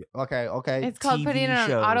 dude. Okay. It's called TV putting it on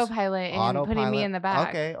shows. autopilot and putting me in the back.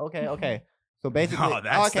 Okay. So basically, Oh,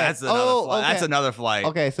 that's another flight. That's another flight.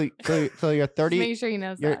 Okay, so you're Just 30. make sure he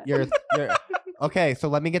knows that. You're okay. So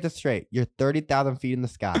let me get this straight. You're 30,000 feet in the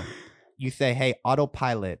sky. You say, "Hey,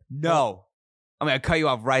 autopilot." No, I'm gonna cut you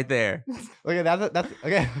off right there. Okay, that's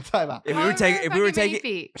okay. Time out. If we were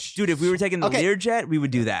taking, dude, if we were taking the Okay. Learjet, we would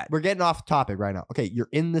do that. We're getting off topic right now. Okay, you're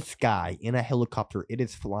in the sky in a helicopter. It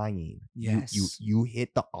is flying. Yes. You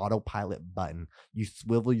hit the autopilot button. You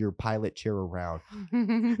swivel your pilot chair around.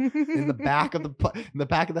 In the back of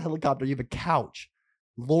the helicopter, you have a couch.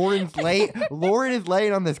 Lauren is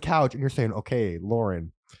laying on this couch, and you're saying, "Okay,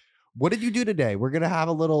 Lauren, what did you do today? We're gonna have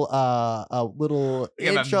a little We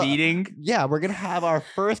have intro- a meeting. Yeah, we're gonna have our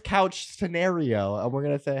first couch scenario, and we're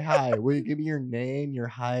gonna say, "Hi, will you give me your name, your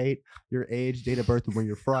height, your age, date of birth, and where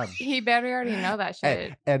you're from?" He better already know that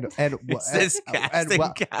shit. And It's this casting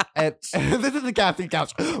couch. and this is the casting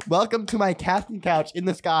couch. Welcome to my casting couch in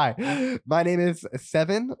the sky. My name is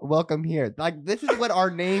Seven. Welcome here. Like this is what our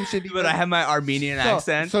name should be. But I have my Armenian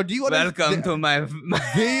accent. So do you Welcome understand? to my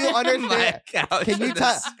Do you understand? my couch Can you in the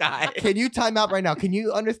ta- sky. Can you time out right now? Can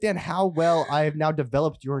you understand how well I have now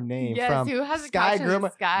developed your name Yes, from who has a Sky couch in the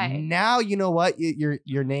Groomer? sky? Now you know what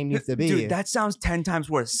your name needs to be. Dude, that sounds 10 times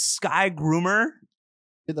worse. Sky Groomer.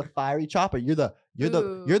 You're the fiery chopper. You're the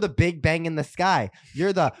Ooh. Big Bang in the sky.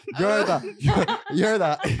 You're the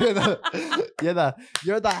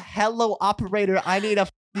hello operator. I need a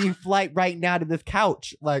f***ing flight right now to this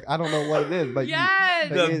couch. Like I don't know what it is, but Yes.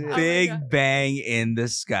 but The you- my Big God. Bang in the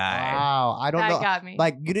sky. wow, I don't That know. got me.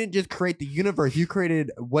 Like you didn't just create the universe. You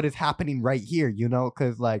created what is happening right here. You know,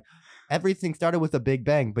 because like everything started with a Big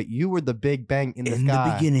Bang, but you were the Big Bang in the In sky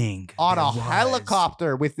the beginning. on a there was.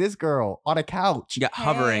 helicopter with this girl on a couch. Yeah,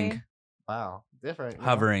 hovering. Hey. Wow, different. you know?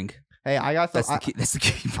 Hovering. Hey, I got some. That's the key. That's the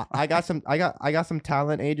key. I got some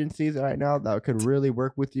talent agencies right now that could really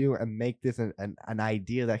work with you and make this an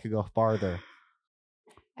idea that could go farther.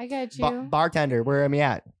 I got you. Bartender, where am I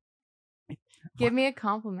at? Give me a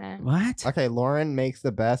compliment. What? Okay, Lauren makes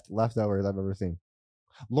the best leftovers I've ever seen.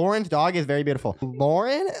 Lauren's dog is very beautiful.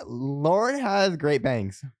 Lauren has great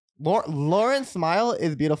bangs. Lauren's smile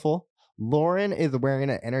is beautiful. Lauren is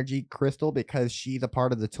wearing an energy crystal because she's a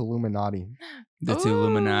part of the Illuminati. The two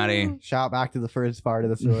Illuminati. Ooh. Shout back to the first part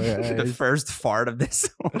of the story. The first fart of this.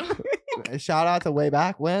 Shout out to way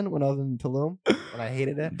back when I was in Tulum when I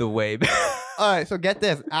hated it. The way back. All right, so get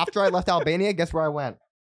this. After I left Albania, guess where I went?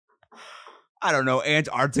 I don't know,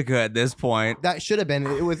 Antarctica at this point. That should have been.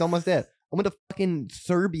 It was almost it. I went to fucking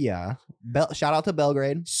Serbia. Shout out to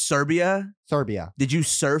Belgrade. Serbia? Did you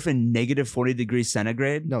surf in negative 40 degrees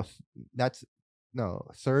centigrade? No,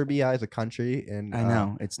 Serbia is a country in. I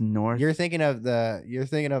know it's north. You're thinking of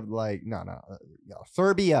like no.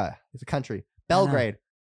 Serbia is a country. Belgrade.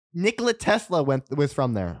 Nikola Tesla was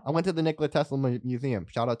from there. I went to the Nikola Tesla Museum.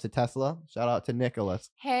 Shout out to Tesla. Shout out to Nicholas.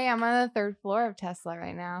 Hey, I'm on the 3rd floor of Tesla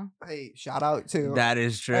right now. Hey, shout out to. That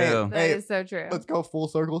is true. That is so true. Let's go full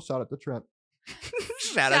circle. Shout out to Trent.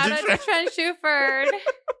 Shout out to Trent Shuford.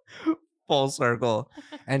 Full circle.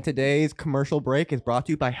 And today's commercial break is brought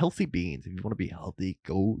to you by Healthy Beans. If you want to be healthy,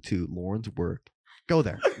 go to Lauren's Work. Go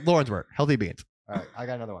there. Lauren's Work. Healthy Beans. All right, I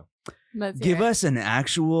got another one. Give us an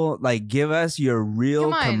actual, give us your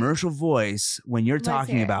real commercial voice when you're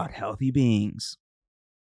talking about healthy beings.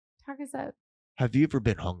 Talk us up. Have you ever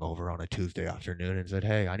been hungover on a Tuesday afternoon and said,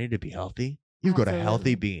 hey, I need to be healthy? You go to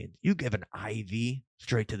Healthy Beans. You give an IV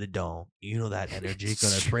straight to the dome. You know that energy is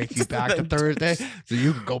going to break you back to Thursday so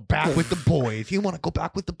you can go back with the boys. You want to go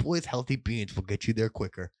back with the boys? Healthy Beans will get you there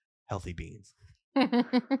quicker. Healthy Beans.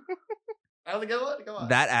 That was a good one. Come on.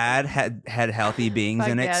 That ad had healthy beings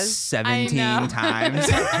in it 17 times.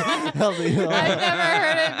 I've never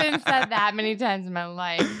heard it been said that many times in my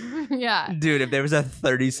life. Yeah. Dude, if there was a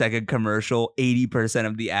 30-second commercial, 80%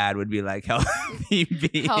 of the ad would be like healthy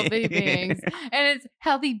beings. Healthy beings. And it's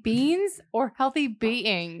healthy beans or healthy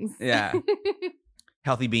beings. Yeah.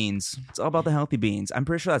 Healthy beans. It's all about the healthy beans. I'm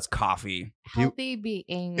pretty sure that's coffee. Healthy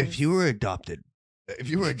beings. If you were adopted. If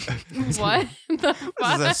you were what the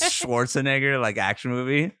fuck? This is a Schwarzenegger action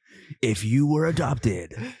movie. If you were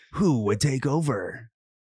adopted, who would take over?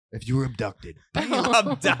 If you were abducted.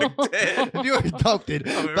 If you were adopted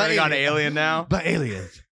by on Alien now. By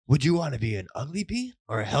aliens. Would you want to be an ugly bean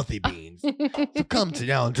or a healthy beans? So come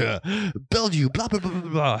down to Bellevue, blah, blah, blah, blah,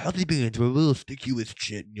 blah. Healthy beans, where we'll stick you with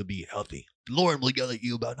shit and you'll be healthy. Lauren will yell at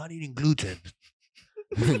you about not eating gluten.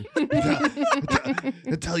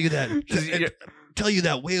 Tell you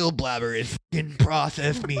that whale blabber is fucking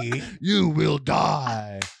processed meat. You will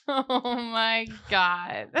die. Oh my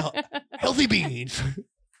god. Healthy beans.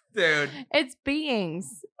 Dude. It's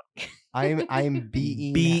beings. I'm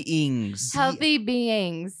beings. Healthy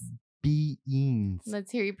beings. Beings.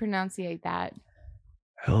 Let's hear you pronunciate that.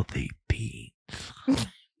 Healthy beans.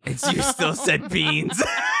 You still said beans.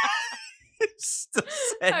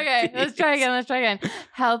 Okay, let's try again.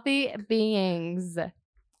 Healthy beings.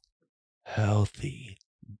 Healthy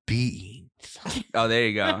beings. Oh, there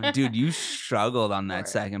you go. Dude, you struggled on that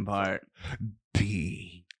second part.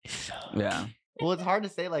 Beings. Yeah. Well, it's hard to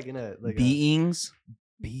say in a beings.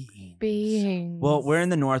 Beings. Well, we're in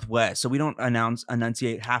the Northwest, so we don't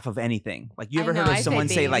enunciate half of anything. You ever heard of someone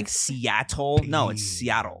say Seattle? Beings. No, it's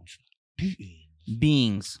Seattle.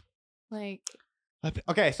 Beings.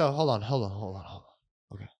 Okay, so hold on.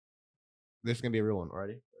 Okay. This is going to be a real one.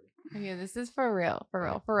 Ready? Okay, this is for real.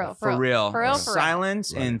 For real.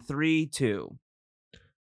 Silence in 3, 2.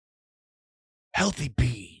 Healthy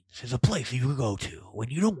Beans is a place you go to when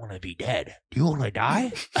you don't want to be dead. Do you want to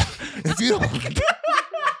die? If you don't want to die.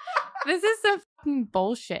 This is some fucking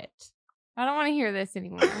bullshit. I don't want to hear this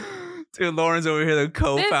anymore. Dude, Lauren's over here, the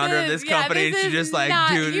co-founder of this company, and she's just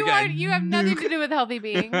dude, you have nothing to do with healthy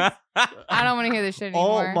beings. I don't want to hear this shit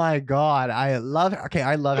anymore. Oh my god, I love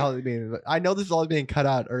healthy beings. I know this is all being cut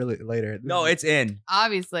out later. No, it's in.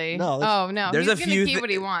 Obviously. No. There's he's gonna keep what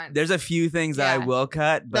he wants. There's a few things that I will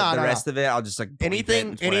cut, but the rest of it, I'll just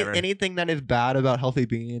anything that is bad about healthy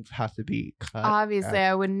beings has to be cut. Obviously,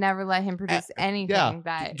 I would never let him produce anything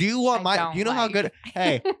that. Do you want do you know how good?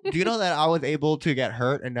 Hey, do you know that I was able to get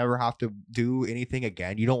hurt and never have to do anything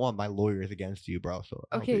again? You don't want my lawyers against you, bro. So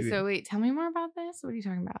okay, so wait, tell me more about this. What are you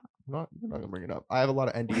talking about? I'm not gonna bring it up. I have a lot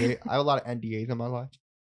of NDAs in my life.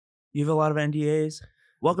 You have a lot of NDAs?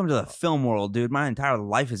 Welcome to the film world, dude. My entire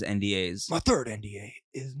life is NDAs. My third NDA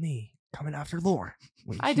is me coming after Lauren.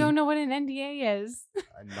 I don't know what an NDA is.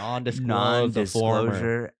 A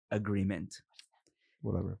non-disclosure agreement.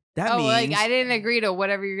 Whatever. That means I didn't agree to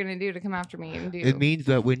whatever you're gonna do to come after me and do. It means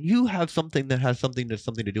that when you have something that has something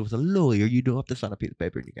to do with a lawyer, you don't have to sign a piece of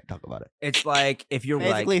paper and you can't talk about it. It's like if you're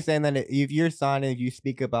basically saying that if you're signing, if you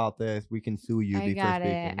speak about this, we can sue you. I got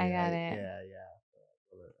it. Yeah.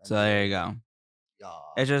 So there you go.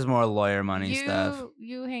 It's just more lawyer money stuff.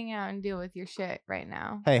 You hang out and deal with your shit right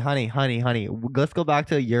now. Hey, honey. Let's go back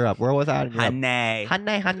to Europe. Where was I? Honey.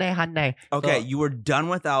 Okay, So- you were done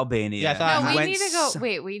with Albania. Yes, No, I- we need to go.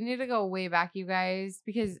 Wait, we need to go way back, you guys,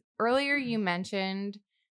 because earlier you mentioned,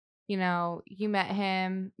 you met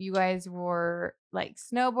him. You guys were like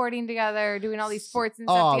snowboarding together, doing all these sports and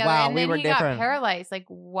stuff together. Wow, and we then were he different. got paralyzed. Like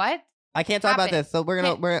what? I can't talk about happened? this. So we're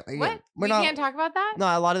gonna What? we're We not. can't talk about that. No,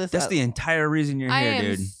 a lot of this. That's the entire reason you're I here, am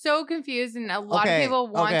dude. so confused, and a lot of people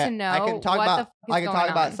want to know I can talk what about. the fuck is I can going talk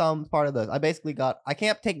about on. some part of this. I basically got. I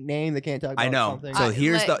can't take names. I can't talk about I know. something. So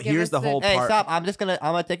here's give here's us the the- whole Hey, part. stop! I'm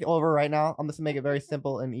gonna take it over right now. I'm just gonna make it very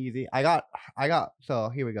simple and easy. I got. So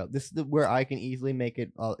here we go. This is where I can easily make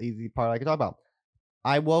it easy part I can talk about.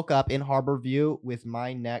 I woke up in Harborview with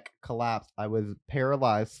my neck collapsed. I was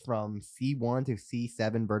paralyzed from C1 to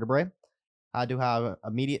C7 vertebrae. Had to have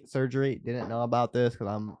immediate surgery. Didn't know about this because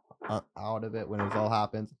I'm out of it when this all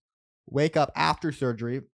happens. Wake up after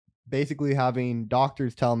surgery, basically having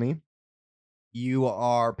doctors tell me you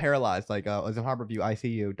are paralyzed. Like I was in Harborview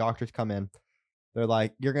ICU. Doctors come in. They're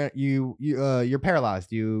like, you're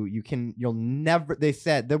paralyzed. You'll never. They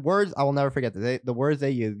said the words I will never forget. The words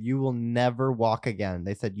they used. You will never walk again.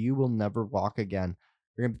 They said you will never walk again.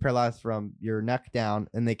 You're gonna be paralyzed from your neck down.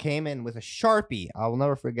 And they came in with a Sharpie. I will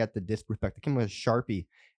never forget the disrespect. They came with a Sharpie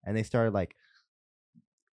and they started like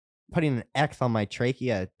putting an X on my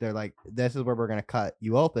trachea. They're like, this is where we're gonna cut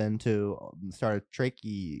you open to start a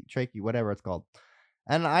trachea, whatever it's called.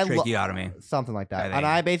 And Tracheotomy. something like I that. think. And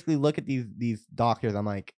I basically look at these doctors. I'm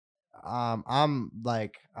like, I'm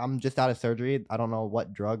just out of surgery. I don't know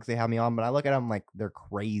what drugs they have me on, but I look at them like they're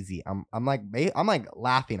crazy. I'm like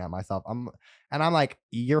laughing at myself. I'm like,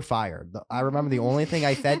 you're fired. I remember the only thing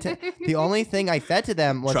I said to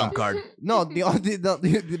them was Trump card. no,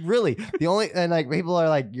 really the only, and like people are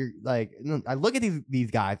like, you're like, I look at these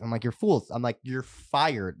guys. I'm like, you're fools. I'm like, you're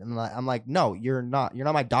fired. And I'm like, no, you're not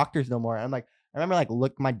my doctors no more. And I'm like, I remember like,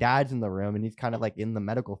 look, my dad's in the room and he's kind of like in the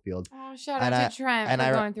medical field. Oh, shout out to Trent for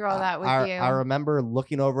I going through all that with you. I remember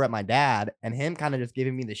looking over at my dad and him kind of just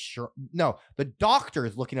giving me the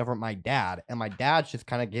doctor's looking over at my dad and my dad's just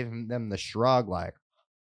kind of giving them the shrug like,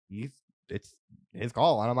 it's his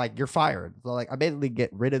call. And I'm like, you're fired. So like, I basically get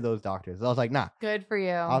rid of those doctors. So I was like, nah. Good for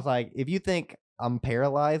you. I was like, if you think I'm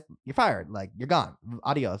paralyzed, you're fired. Like, you're gone.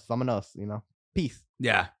 Adios. Vamonos, peace.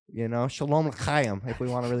 Yeah. Shalom l'chaim, if we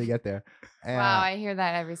want to really get there. And, wow, I hear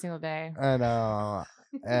that every single day. And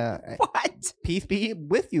What? peace be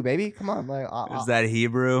with you, baby. Come on, like Is that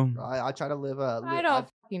Hebrew? I try to live. I don't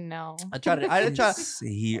fucking know. I try. I don't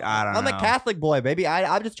I'm know. a Catholic boy, baby.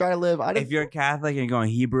 I'm just trying to live. If you're Catholic and you're going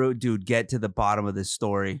Hebrew, dude, get to the bottom of this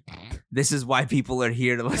story. This is why people are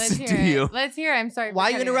here to listen to you. Let's hear it. I'm sorry. Why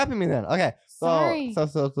are you interrupting me then? Okay. Sorry.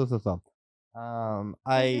 So.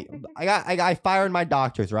 I fired my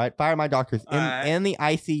doctors, right? Fired my doctors in the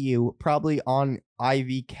ICU, probably on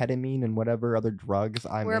IV ketamine and whatever other drugs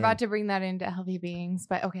We're about to bring that into Healthy Beings,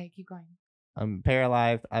 but okay, keep going. I'm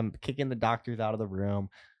paralyzed. I'm kicking the doctors out of the room.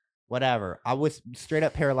 Whatever. I was straight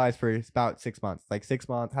up paralyzed for about 6 months. Like 6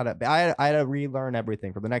 months. I had to relearn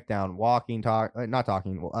everything from the neck down. Walking,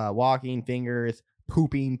 walking, fingers,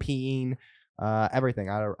 pooping, peeing, everything.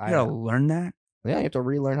 You gotta learn that? Yeah, you have to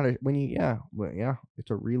relearn how to you have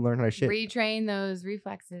to relearn how to shit. Retrain those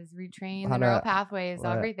reflexes, retrain How the neural to- pathways,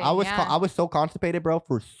 everything. I was so constipated, bro,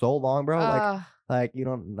 for so long, bro. Ugh. Like you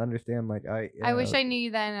don't understand. Like I wish I knew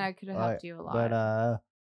you then, and I could have helped you a lot.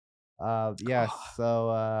 But yes. So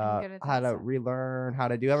I'm good at how that to stuff. relearn how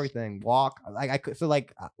to do everything. Walk. Like I could. So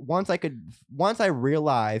like once I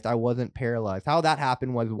realized I wasn't paralyzed. How that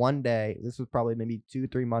happened was one day. This was probably maybe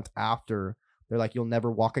 2-3 months after. They're like, you'll never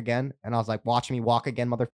walk again. And I was like, watch me walk again,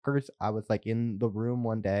 motherfuckers. I was like in the room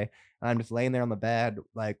one day and I'm just laying there on the bed,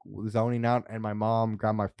 like zoning out. And my mom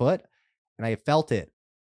grabbed my foot and I felt it.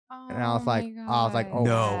 And I was like, oh,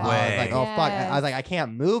 No I was way. like, oh, fuck. I was like, I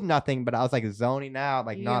can't move nothing, but I was like zoning out,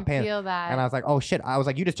 like you not can paying. feel that. And I was like, oh shit. I was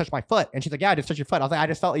like, you just touched my foot. And she's like, yeah, I just touched your foot. I was like, I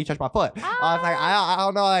just felt like you touched my foot. I was like, I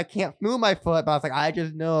don't know. I can't move my foot, but I was like, I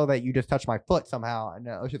just know that you just touched my foot somehow. And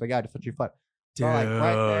she's like, yeah, I just touched your foot. So like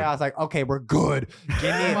right there, I was like, okay, we're good.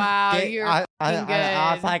 Give me, Wow, you're I was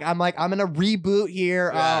good. like, I'm gonna reboot here.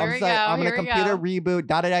 Yeah. Here we I'm go, gonna here we computer go.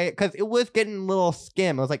 reboot. Because it was getting a little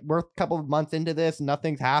skim. It was like we're a couple of months into this,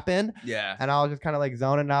 nothing's happened, Yeah. and I was just kind of like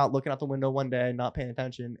zoning out, looking out the window one day, not paying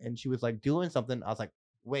attention, and she was like doing something. I was like,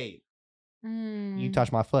 wait, You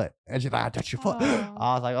touch my foot. And she's like, I touch your foot. Oh.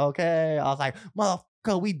 I was like, okay. I was like,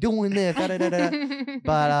 motherfucker, we doing this. Da, da, da, da.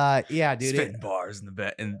 But yeah, dude. Spitting bars in the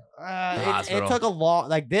bed. It hospital. took a long,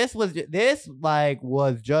 like this was just there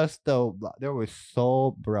was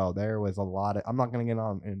a lot of, I'm not going to get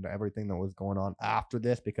on into everything that was going on after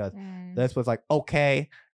this because this was like, okay,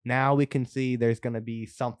 now we can see there's going to be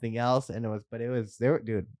something else. And it was there,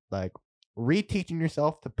 dude, like reteaching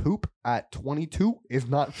yourself to poop at 22 is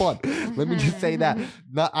not fun. Let me just say that.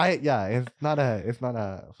 It's not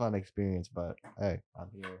a fun experience, but hey, I'm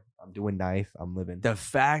here. I'm doing nice. I'm living. The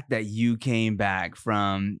fact that you came back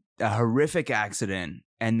from a horrific accident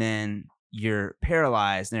and then you're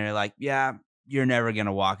paralyzed and you're like, yeah, you're never going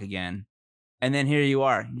to walk again. And then here you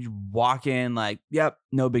are, you walk in like, yep,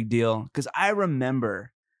 no big deal. Because I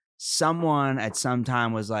remember someone at some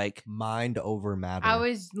time was like, mind over matter. I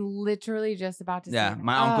was literally just about to say that.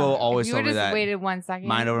 my uncle always told me that. You waited 1 second.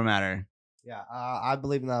 Mind over matter. Yeah, I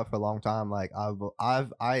believe in that for a long time. Like I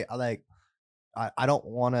don't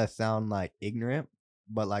want to sound like ignorant,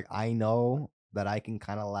 but like I know that I can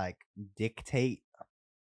kind of like dictate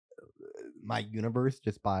my universe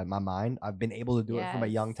just by my mind. I've been able to do it from a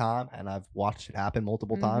young time, and I've watched it happen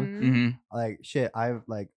multiple times. Mm-hmm. Like shit, I've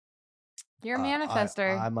like. You're a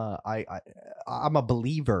manifester. I'm a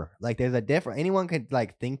believer. Like there's a different. Anyone could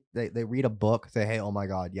like think they read a book, say, hey, oh my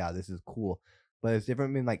god, yeah, this is cool. But it's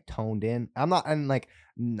different being like toned in. I'm knocking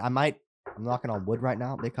on wood right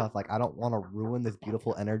now because like I don't want to ruin this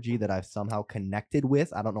beautiful energy that I've somehow connected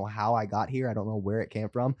with. I don't know how I got here. I don't know where it came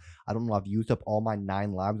from. I don't know. I've used up all my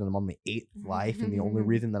 9 lives and I'm on the 8th life. And the only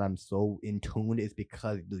reason that I'm so in tuned is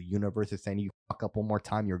because the universe is saying you fuck up one more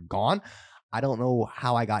time, you're gone. I don't know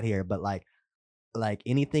how I got here, but like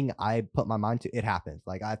anything I put my mind to, it happens.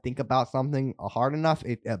 Like I think about something hard enough,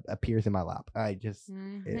 it appears in my lap. I just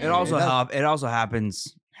it also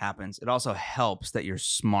happens. It also helps that you're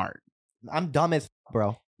smart. I'm dumb as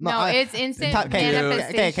bro. No, it's instant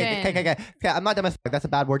manifestation. Okay. I'm not dumb as fuck. That's a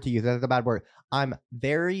bad word to use. That's a bad word. I'm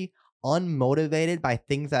very unmotivated by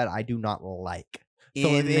things that I do not like. So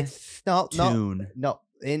it's no.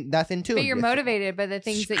 That's in tune. But you're motivated by the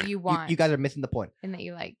things that you want. You guys are missing the point. And that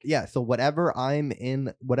you like. Yeah. So whatever I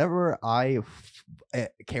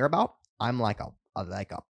care about, I'm like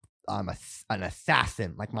I'm an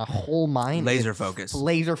assassin. Like my whole mind laser focus.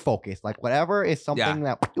 Like whatever is something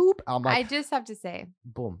that I'm like. I just have to say,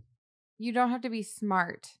 boom. You don't have to be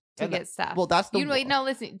smart to get stuff. Well, that's the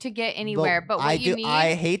listen, to get anywhere. But what you need,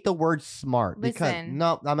 I hate the word smart because I'm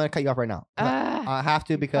gonna cut you off right now. I have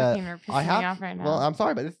to because I have. Me off right now. Well, I'm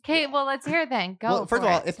sorry, but okay. Well, let's hear it then. Go. Well, first of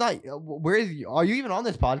all, it's not. Are you even on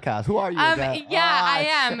this podcast? Who are you? I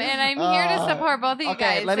am, and I'm here to support both of you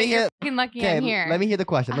guys. Let me hear. Fucking lucky I'm here. Let me hear the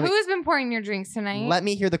question. Who's been pouring your drinks tonight? Let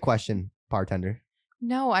me hear the question, bartender.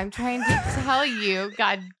 No, I'm trying to tell you.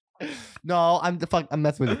 God. No, I'm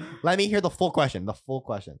messing with you. Let me hear the full question. No,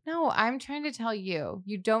 I'm trying to tell you,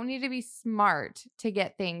 you don't need to be smart to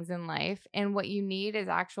get things in life. And what you need is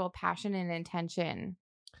actual passion and intention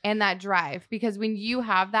and that drive. Because when you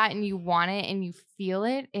have that and you want it and you feel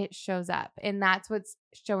it, it shows up. And that's what's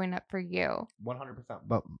showing up for you.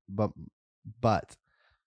 100%. But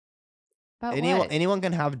anyone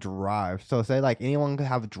can have drive. So say like anyone can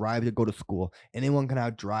have drive to go to school. Anyone can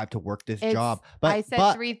have drive to work this job. But I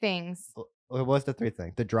said 3 things. What was the 3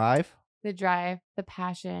 things? The drive, the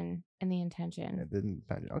passion, and the intention.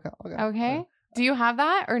 Okay. Do you have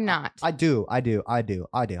that or not? I do. Okay. I do.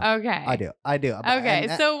 Okay.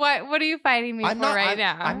 So what are you fighting me for right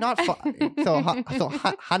now? I'm not. So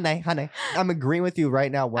honey, I'm agreeing with you right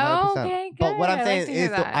now, 100%. Okay, good. But what I'm saying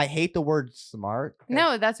is, I hate the word smart.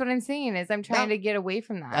 No, that's what I'm saying is I'm trying to get away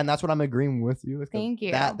from that. And that's what I'm agreeing with you. Thank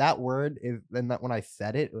you. That word is, and that when I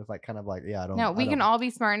said it, it was like kind of like, yeah, I don't. No, we can all be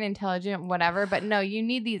smart and intelligent, whatever. But no, you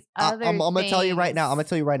need these other. I'm gonna tell you right now.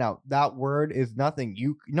 That word is nothing.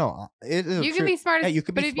 You can be smart. Yeah, you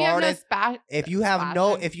could be smart. If you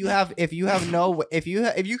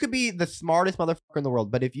could be the smartest motherfucker in the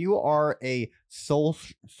world, but if you are a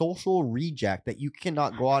social reject that you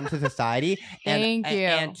cannot go out into society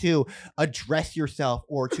and to address yourself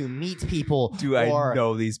or to meet people, I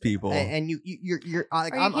know these people? And you're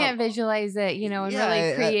like, or you can't visualize it, and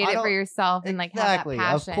really create it for yourself and like have that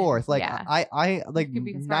passion. Of course, like I like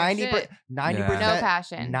 90%, no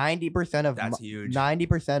passion. 90% of that's huge.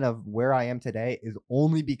 90% of where I am today is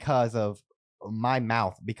only because of my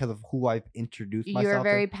mouth, because of who I've introduced myself. You're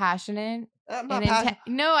very passionate. I'm not passionate.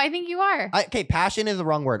 No, I think you are. Okay, passion is the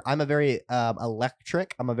wrong word. I'm a very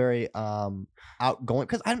electric. I'm a very outgoing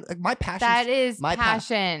because I'm my passion. That is my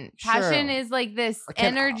passion. Passion is like this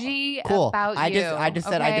energy cool. about I you. just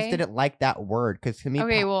said I just didn't like that word because to me.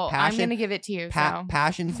 Okay, well, passion, I'm gonna give it to you.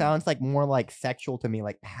 Passion sounds like more like sexual to me,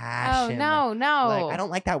 like passion. Oh no. Like, I don't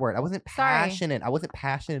like that word. I wasn't passionate. I wasn't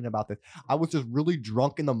passionate about this. I was just really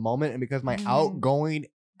drunk in the moment, and because my outgoing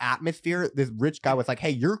atmosphere, this rich guy was like, hey,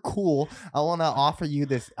 you're cool, I want to offer you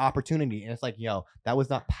this opportunity, and it's like, yo, that was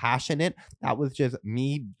not passionate, that was just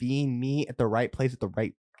me being me at the right place at the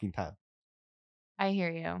right fucking time. I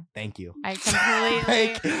hear you. Thank you. I completely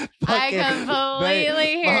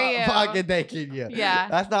hear you. Fucking thank you. Yeah.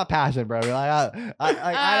 That's not passion, bro. Like,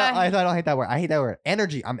 I don't hate that word. I hate that word.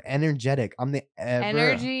 Energy. I'm energetic. I'm the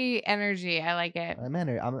energy. I like it.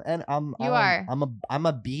 I'm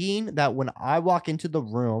a being that when I walk into the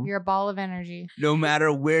room, you're a ball of energy. No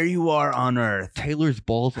matter where you are on Earth, Taylor's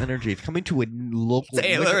Balls Energy. It's coming to a local.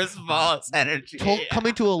 Taylor's Balls Energy.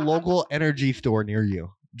 Coming to a local energy store near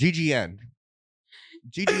you. GGN.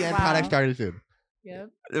 GGN product started soon. Yep.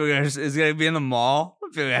 It's gonna be in the mall.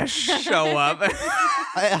 We're gonna show up.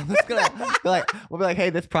 I'm just gonna we'll be like, hey,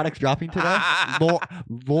 this product's dropping today.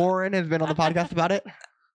 Lauren has been on the podcast about it.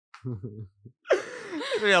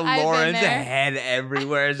 Lauren's head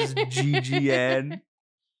everywhere. It's just GGN.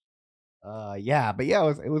 Yeah, but yeah,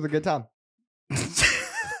 it was a good time.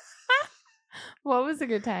 What was a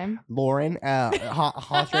good time? Lauren,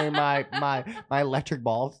 hollering my electric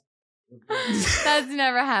balls. That's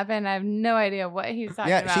never happened. I have no idea what he's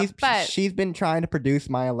talking about. She's been trying to produce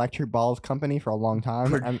my electric balls company for a long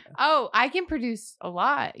time. I can produce a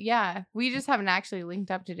lot. Yeah, we just haven't actually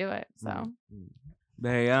linked up to do it. So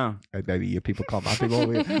there you go. Hey, baby, you people call my people.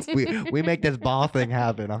 We make this ball thing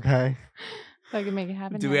happen. Okay. So I can make it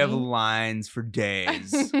happen. Do we have lines for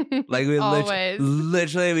days? Like we always.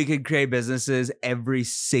 Literally, we could create businesses every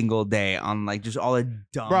single day on like just all the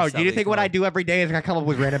dumb. Bro, stuff do you think what I do every day is gonna come up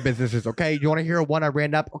with random businesses? Okay, you want to hear one I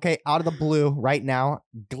ran up? Okay, out of the blue right now,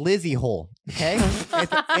 Glizzy Hole. Okay,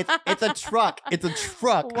 it's a truck. It's a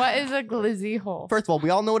truck. What is a glizzy hole? First of all,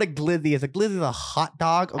 we all know what a glizzy is. A glizzy is a hot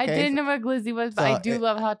dog. Okay? I didn't know what glizzy was, but I do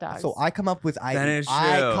love hot dogs. So I come up with ideas.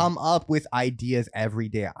 I come up with ideas every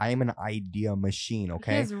day. I am an idea machine.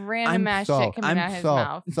 Okay, his random ass shit coming out his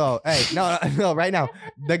mouth. So hey, no, right now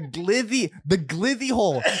the glizzy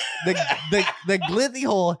hole, the glizzy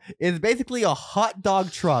hole is basically a hot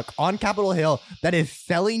dog truck on Capitol Hill that is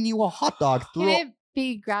selling you a hot dog through.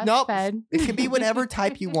 Be grass fed. It can be whatever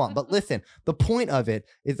type you want. But listen, the point of it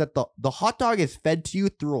is that the hot dog is fed to you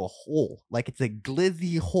through a hole. Like it's a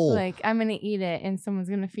glizzy hole. Like I'm gonna eat it and someone's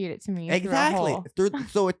gonna feed it to me. Exactly.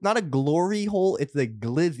 So it's not a glory hole, it's a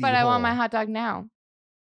glizzy hole. But I want my hot dog now.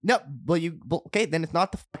 No, okay, then it's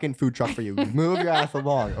not the fucking food truck for you. Move your ass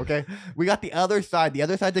along, okay? We got the other side. The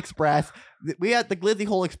other side's express. We had the glizzy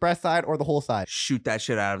hole express side or the whole side. Shoot that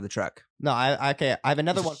shit out of the truck. No, I have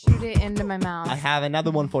another one. Shoot it into my mouth. I have another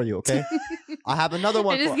one for you, okay? I have another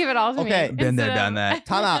one. Just give it all to me. Okay, been there, done that.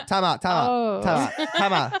 Time out.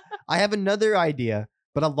 I have another idea.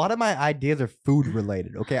 But a lot of my ideas are food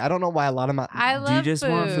related. Okay, I don't know why a lot of my. I love Do you just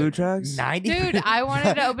want food trucks? 90. Dude, I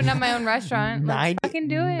wanted to open up my own restaurant. Let's fucking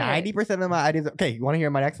do it. 90% of my ideas. Okay, you want to hear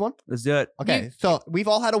my next one? Let's do it. Okay, so we've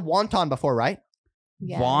all had a wonton before, right?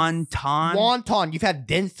 Yes. Wonton. You've had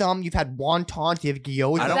dim sum. You've had wontons. You have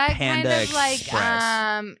gyoza. I don't that Panda kind of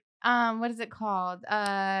Express. like what is it called?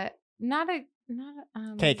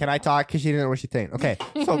 Okay, can I talk? Because she didn't know what she's saying. Okay,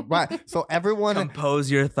 so everyone compose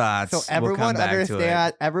your thoughts. So everyone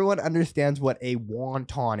understands. Everyone understands what a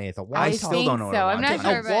wonton is. I still don't know what a wonton I'm not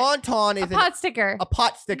sure. A wonton is a pot sticker. A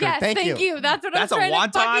pot sticker. Yes, thank you. That's what I was trying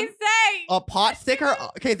to fucking say. A pot sticker.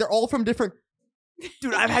 Okay, they're all from different.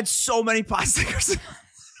 Dude, I've had so many pot stickers.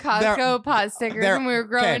 Costco pot stickers when we were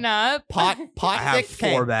growing up. Pot I have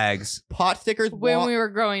 4 bags. Pot stickers when we were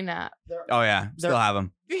growing up. Oh yeah, still have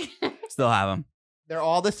them. They're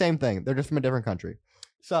all the same thing. They're just from a different country.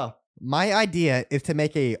 So my idea is to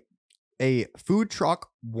make a food truck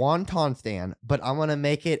wonton stand, but I'm gonna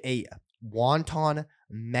make it a wonton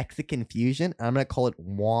Mexican fusion. And I'm gonna call it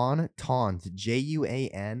wontons.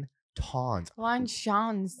 JUAN tons.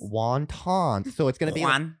 Wontons. So it's gonna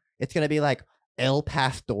be like El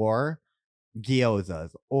Pastor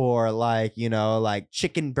gyozas, or like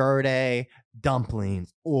chicken verde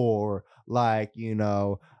dumplings, or like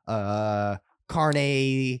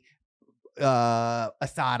carne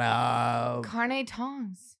asada, carne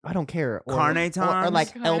tongs. I don't care. Carne tongs, or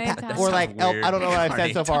like I don't know what I've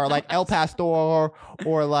said so far. Like El Pastor, or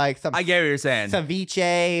like some. I get what you're saying.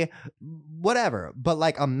 Ceviche, whatever, but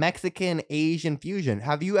like a Mexican Asian fusion.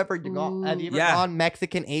 Have you ever gone? Have you ever gone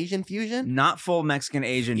Mexican Asian fusion? Not full Mexican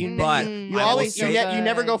Asian, but you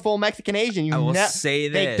never go full Mexican Asian. I will say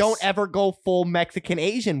this: they don't ever go full Mexican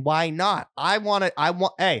Asian. Why not?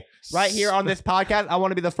 Hey, right here on this podcast, I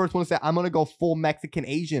want to be the first one to say I'm gonna go full Mexican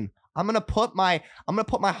Asian. I'm gonna put my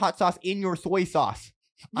hot sauce in your soy sauce.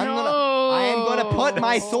 I am gonna put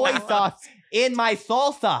my soy sauce in my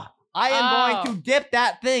salsa. I am going to dip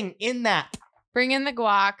that thing in that. Bring in the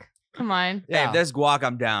guac. Come on. Hey, if there's guac,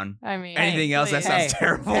 I'm down. I mean, anything else that sounds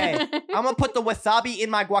terrible. Hey, I'm gonna put the wasabi in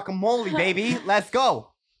my guacamole, baby. Let's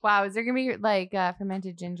go. Wow, is there gonna be like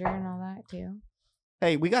fermented ginger and all that too?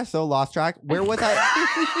 Hey, we got so lost track. Where was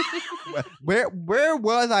I? where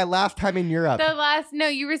was I last time in Europe? No,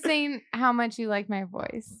 you were saying how much you like my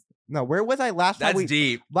voice. No, where was I last time? That's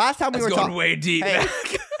deep. Last time we were going way deep.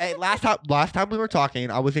 Hey, last time we were talking,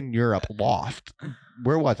 I was in Europe, lost.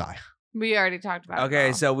 Where was I? We already talked about it.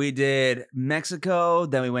 Okay, so we did Mexico,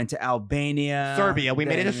 then we went to Albania. Serbia. We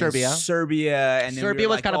made it to Serbia. And then Serbia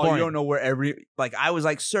was like, kind of boring. You don't know where I was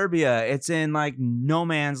like, Serbia, it's in like no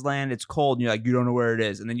man's land. It's cold. And you're like, you don't know where it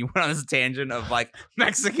is. And then you went on this tangent of like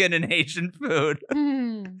Mexican and Asian food.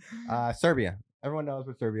 Serbia. Everyone knows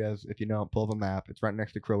what Serbia is. If you don't, pull the map. It's right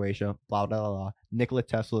next to Croatia. Blah, blah, blah. Nikola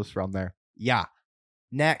Tesla's from there. Yeah.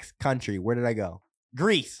 Next country. Where did I go?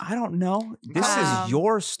 Greece. I don't know. This is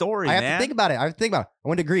your story, man. I have to think about it. I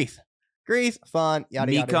went to Greece. Greece, fun,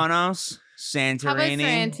 yada, yada. Mykonos, Santorini. How about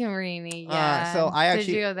Santorini? Yeah. So I actually,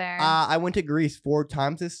 did you go there? I went to Greece 4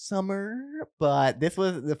 times this summer, but this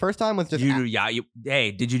was the first time was just. Did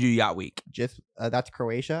you do Yacht Week? Just that's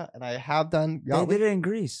Croatia, and I have done Yacht Week. They did it in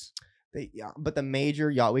Greece. But the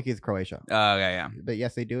major Yacht Week is Croatia. Oh, okay, yeah. But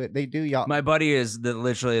yes, they do it. They do Yacht. My buddy is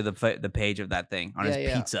literally the page of that thing on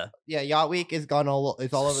his pizza. Yeah, Yacht Week is gone all.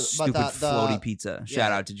 It's all over. Stupid floaty pizza.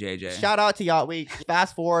 Shout out to JJ. Shout out to Yacht Week.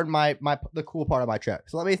 Fast forward the cool part of my trip.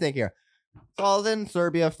 So let me think here. So I was in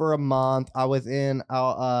Serbia for a month. I was in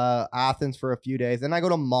Athens for a few days. Then I go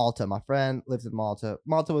to Malta. My friend lives in Malta.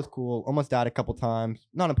 Malta was cool. Almost died a couple times.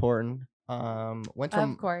 Not important. Went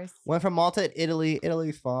from Malta to Italy.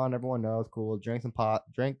 Italy's fun. Everyone knows, cool. Drank some pot.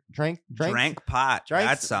 Drank pot.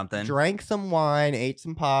 That's something. Drank some wine. Ate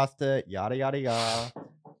some pasta. Yada yada yada.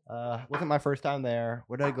 Wasn't my first time there.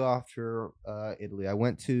 Where did I go after Italy? I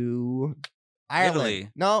went to Ireland. Italy.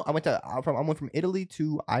 No, I went from Italy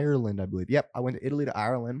to Ireland, I believe. Yep, I went to Italy to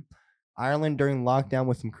Ireland. Ireland during lockdown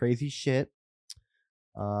was some crazy shit.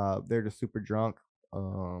 They're just super drunk.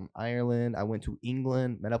 Ireland. I went to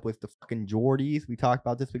England, met up with the fucking Geordies. We talked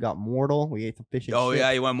about this. We got mortal. We ate some fish and shit.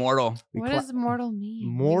 Yeah, you went mortal. What does mortal mean?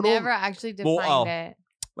 Mortal? We never actually defined it.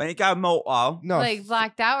 When you got mortal. No. Like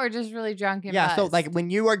blacked out or just really drunk and buzzed? So like when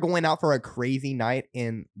you are going out for a crazy night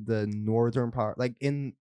in the northern part, like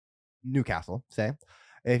in Newcastle, say.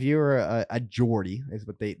 If you were a Geordie, is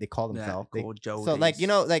what they call themselves. Yeah, cool Geordies.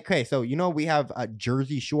 So okay, so we have a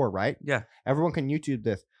Jersey Shore, right? Yeah. Everyone can YouTube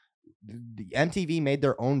this. The MTV made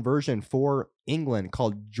their own version for England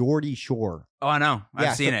called Geordie Shore. Oh, I know.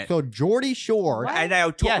 I've seen it. So Geordie Shore. I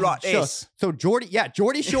know. So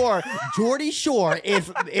Geordie Shore. Geordie Shore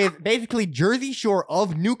is basically Jersey Shore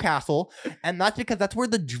of Newcastle, and that's because that's where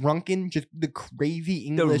the drunken, just the crazy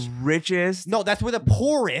English, the richest. No, that's where the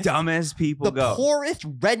poorest, dumbest people go. The poorest,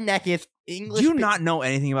 redneckest English. Do you not know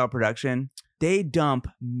anything about production? They dump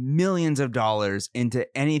millions of dollars into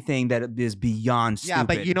anything that is beyond stupid. Yeah,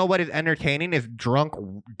 but you know what is entertaining is drunk,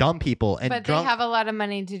 dumb people. But they have a lot of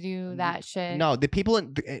money to do that shit. No, the people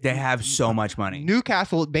they have so much money.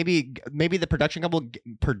 Newcastle, maybe the production couple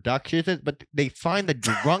produces it, but they find the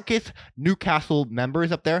drunkest Newcastle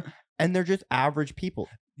members up there, and they're just average people.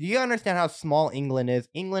 Do you understand how small England is?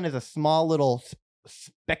 England is a small little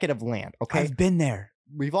specket of land. Okay, I've been there.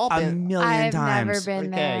 We've all been a million times. I've never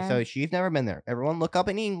been there. Okay, so she's never been there. Everyone look up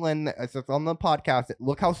in England. It's on the podcast.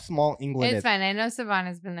 Look how small England is. It's fine. I know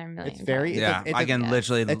Savannah's been there a million times. I can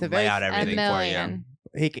literally lay out everything for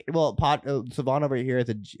you. Savannah over here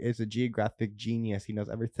is a geographic genius. He knows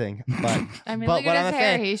everything. But I mean, look at his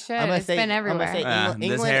hair. He should. It's been everywhere.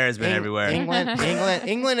 This hair has been everywhere.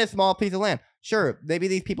 England is a small piece of land. Sure, maybe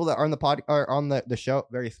these people that are on the pod are on the show,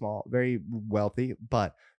 very small, very wealthy,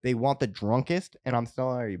 but they want the drunkest, and I'm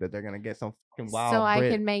sorry, but they're gonna get some fucking wild. So I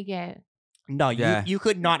could make it. No, you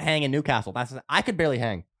could not hang in Newcastle. I could barely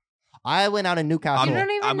hang. I went out in Newcastle. You don't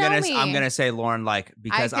even know me. I'm gonna say Lauren,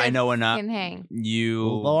 because I know enough. Hang. You,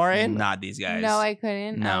 Lauren, not these guys. No, I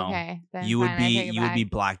couldn't. No, okay. Then you would fine, would be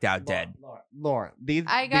blacked out dead. Lauren,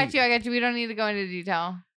 I got you. We don't need to go into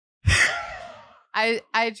detail.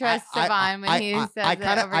 I trust Stefan when he says I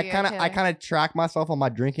kind of Taylor. I kind of track myself on my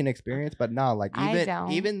drinking experience, but no, like I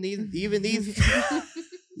don't. even these even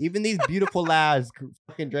these beautiful lads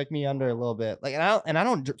fucking drink me under a little bit. Like and I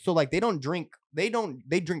don't so like they drink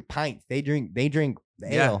pints. They drink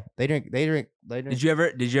ale. They drink. Did you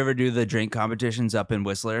ever do the drink competitions up in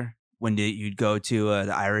Whistler when you'd go to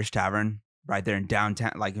the Irish Tavern right there in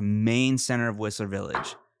downtown, like main center of Whistler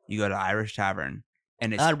Village? You go to Irish Tavern,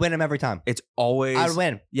 and I'd win them every time. It's always I'd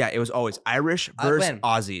win. Yeah, it was always Irish versus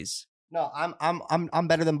Aussies. No, I'm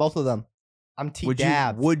better than both of them. I'm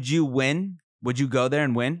T-Dabs. Would you win? Would you go there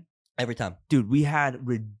and win? Every time. Dude, we had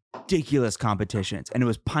ridiculous competitions, and it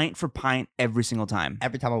was pint for pint every single time.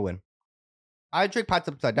 Every time I win. I drink pints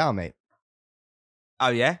upside down, mate. Oh,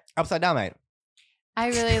 yeah? Upside down, mate. I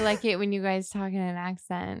really like it when you guys talk in an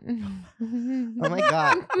accent. Oh my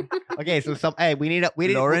god. Okay, so we need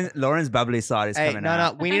Lauren's bubbly side is coming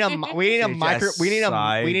out. We need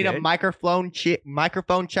a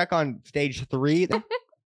microphone check on stage 3.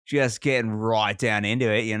 Just getting right down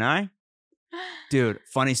into it, you know? Dude,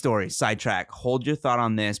 funny story, sidetrack. Hold your thought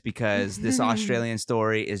on this because this Australian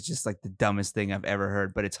story is just like the dumbest thing I've ever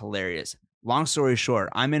heard, but it's hilarious. Long story short,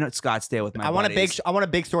 I'm in Scottsdale with my buddies. I want a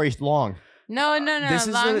big story long. No. This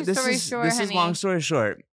is long story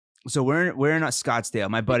short. So we're in Scottsdale.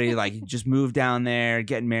 My buddy like just moved down there,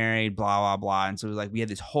 getting married, blah blah blah. And so we had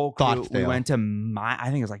this whole crew. Scottsdale. We went to I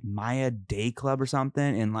think it was like Maya Day Club or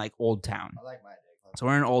something in like Old Town. I like Maya Day Club. So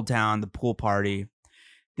we're in Old Town, the pool party.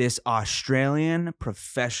 This Australian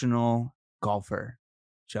professional golfer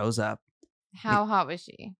shows up. How hot was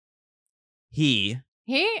she? He?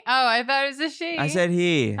 Oh, I thought it was a she. I said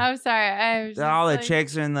he. I'm sorry. I was All the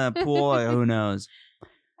chicks are in the pool. Like, who knows?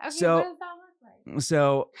 Okay, So- what does that look like?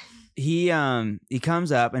 So he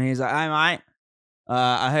comes up and he's like, "Hi, mate.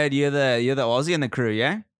 I heard you're the Aussie in the crew,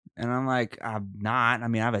 yeah?" And I'm like, "I'm not. I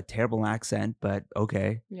mean, I have a terrible accent, but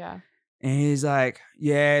okay." Yeah. And he's like,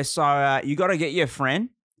 "Yeah, so you got to get your friend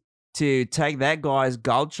to take that guy's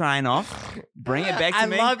gold chain off, bring it back to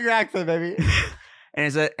me." I love your accent, baby.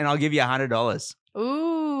 And I'll give you $100.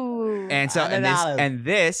 Ooh. And so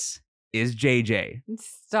this is JJ.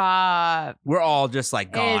 Stop. We're all just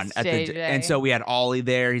like gone It's at JJ. the and so we had Ollie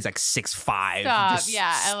there. He's like 6'5". Stop. Just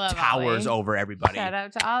Yeah, I love towers Ollie. over everybody. Shout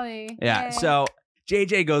out to Ollie. Yeah. Yay. So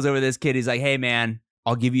JJ goes over to this kid. He's like, "Hey man,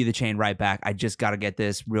 I'll give you the chain right back. I just got to get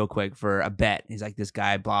this real quick for a bet." He's like, "This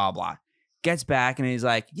guy, blah blah." Gets back and he's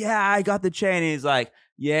like, "Yeah, I got the chain." And he's like,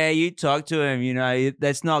 "Yeah, you talk to him. You know,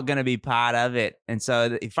 that's not gonna be part of it." And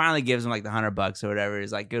so he finally gives him like the $100 or whatever.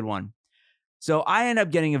 He's like, "Good one." So I end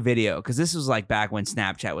up getting a video because this was like back when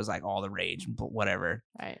Snapchat was like all the rage, whatever.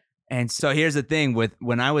 Right. And so here's the thing with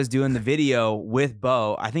when I was doing the video with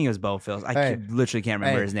Bo, I think it was Bo Phils. I literally can't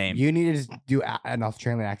remember his name. You need to do an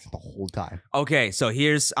Australian accent the whole time. Okay, so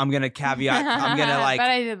I'm gonna caveat. I'm gonna but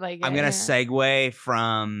I did like it. I'm gonna segue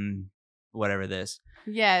from whatever this.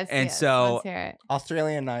 Yes. And yes, so- let's hear it.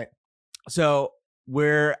 Australian night. So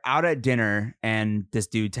we're out at dinner and this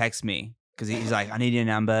dude texts me because he's like, "I need your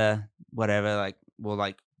number, whatever. Like we'll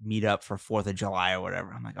like meet up for 4th of July or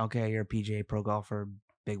whatever." I'm like, "Okay, you're a PGA pro golfer,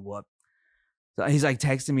 big whoop." So he's like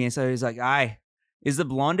texting me and so he's like, "Aye, is the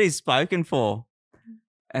blondie spoken for?"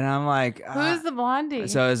 And I'm like, Who's the blondie?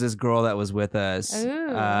 So is this girl that was with us,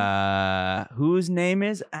 Ooh. whose name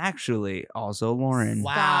is actually also Lauren.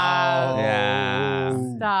 Wow. Yeah.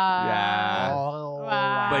 Stop. Yeah.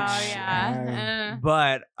 Wow. But yeah.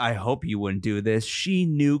 But I hope you wouldn't do this. She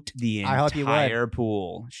nuked the I hope you would. entire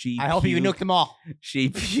pool. I hope you nuked them all. She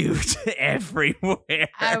puked everywhere.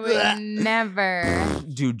 I would never.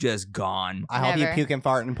 Dude, just gone. I hope you Never. puke and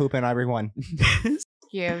fart and poop in everyone.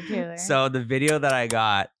 You, Taylor. So the video that I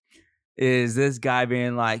got is this guy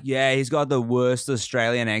being like, "Yeah, he's got the worst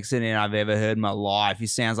Australian accent I've ever heard in my life. He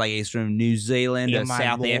sounds like he's from New Zealand or In my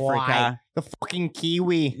South life. Africa." The fucking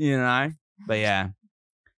Kiwi. You know? But yeah.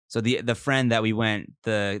 So the friend that we went,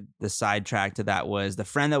 the sidetrack to that was the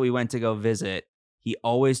friend that we went to go visit. He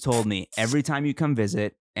always told me every time you come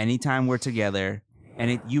visit, anytime we're together,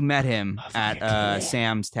 and you met him at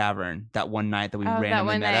Sam's Tavern that one night that we randomly that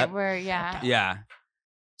one met night up. where, yeah. Yeah.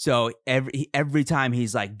 So every time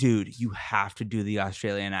he's like, "Dude, you have to do the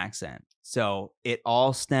Australian accent." So it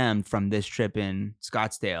all stemmed from this trip in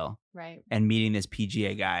Scottsdale Right. and meeting this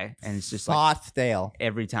PGA guy, and it's just like Scottsdale.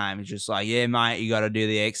 every time it's just like, "Yeah, mate, you got to do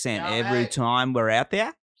the accent No, every mate. time we're out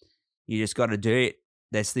there. You just got to do it.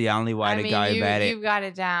 That's the only way to go about it." You got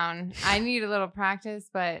it down. I need a little practice,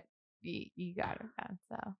 but you got it down.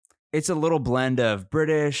 So It's a little blend of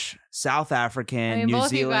British, South African, New both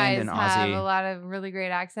Zealand, you and guys have a Aussie. lot of really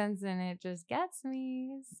great accents, and it just gets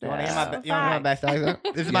me. You want to hear So, my best accent?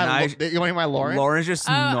 This is Yeah, my. no, You want to hear my Lauren? Lauren's just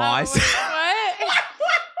Oh, nice. wait, what?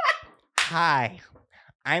 Hi,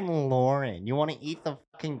 I'm Lauren. You want to eat the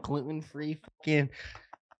fucking gluten-free fucking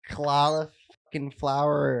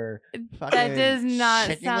cauliflower? That does not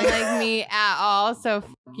chicken sound wing? like me at all. So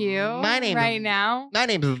fuck you. My name right is- now. My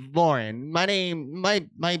name is Lauren.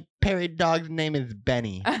 My parrot dog's name is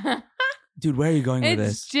Benny. Dude, where are you going with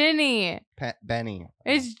It's this? Ginny. Pet Benny.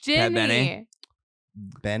 It's Pet Ginny.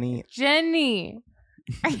 Benny. Jenny.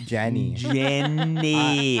 Jenny.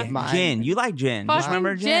 Jenny. my- Gin. You like gin. Just Fucking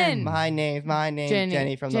remember gin. gin. My name's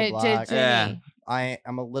Jenny from the block. Jenny.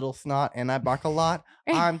 I'm a little snot and I bark a lot.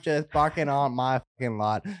 I'm just barking on my fucking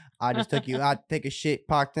lot. I just took you out to take a shit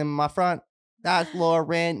parked in my front. That's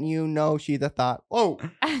Lauren. You know she's a thought. Whoa.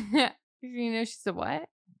 You know she's a what?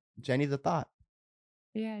 Jenny's a thought.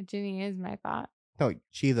 Yeah, Ginny is my thought. No,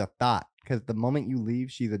 she's a thought. Because the moment you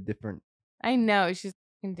leave, she's a different. I know she's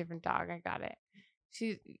a different dog. I got it.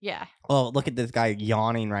 Yeah. Oh, look at this guy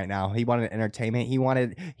yawning right now. He wanted entertainment. He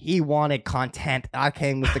wanted content. I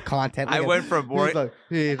came with the content. I Look at- went for more.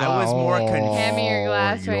 he's I was more oh, Hand me your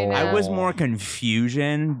glass right now. I was more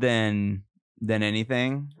confusion than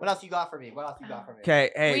anything. What else you got for me?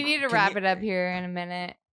 Okay, hey. we need to can wrap you- it up here in a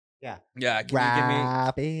minute. Yeah, can you Wrap it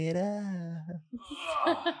up. give me?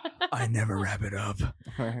 I never wrap it up.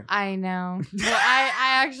 I know. Well, I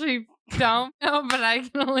actually don't know, but I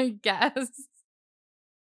can only guess.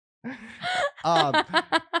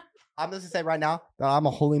 I'm just gonna say right now that I'm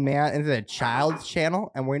a holy man. And this is a child's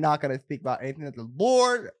channel, and we're not gonna speak about anything that the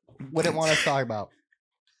Lord wouldn't want us to talk about.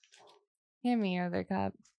 Hand me your other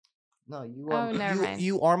cup. No, you Oh, are. never mind.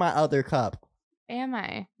 You are my other cup. Am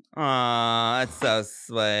I? Aw, that's so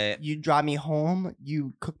sweet. You drive me home.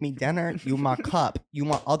 You cook me dinner. You my cup. You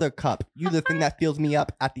my other cup. You the thing that fills me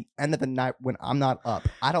up at the end of the night when I'm not up.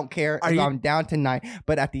 I don't care if I'm down tonight,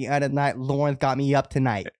 but at the end of the night, Lauren's got me up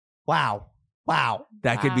tonight. Wow.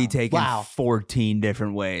 That could be Wow. taken Wow. 14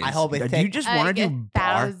 different ways. I hope it's Do you take- just want to Like do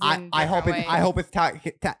bar? 1,000 I hope different it's I hope it's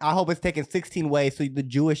I hope it's taken 16 ways so the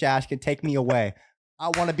Jewish ass can take me away. I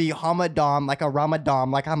want to be Hamadan like a Ramadan,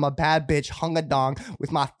 like I'm a bad bitch hung a dong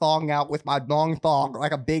with my thong out, with my long thong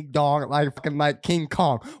like a big dong, like fucking like King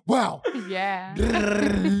Kong. Wow. ways.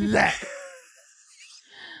 Yeah.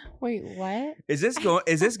 Wait, what? Is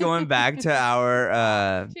this going back to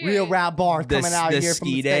our Real rap bars The- coming out the here ski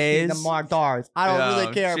from the days? Mark Dars. I don't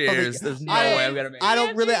really care. Cheers. From There's the, no I don't- way I'm gonna make I it.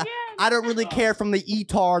 don't really. I don't really care from the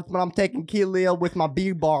E-tards when I'm taking Khalil with my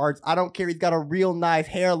B bars. I don't care. He's got a real nice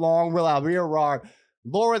hair long, real rod.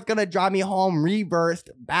 Laura's gonna drive me home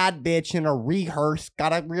reversed, bad bitch in a rehearse.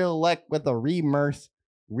 Got a real lick with a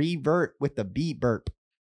revert with the beat burp.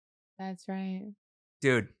 That's right.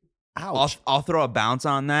 Dude, Ouch. I'll throw a bounce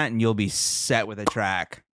on that and you'll be set with a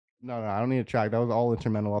track. No, I don't need a track. That was all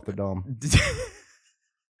instrumental off the dome.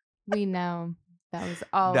 We know. That was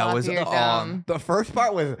all That off was your all- dome. The first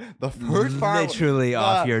part literally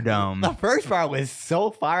off your dome. The first part was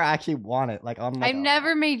so fire. I actually want it. Like I'm. Like, I've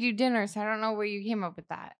never made you dinner, so I don't know where you came up with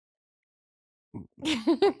that.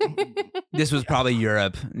 This was probably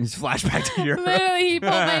Europe. It's flashback to Europe. Literally, he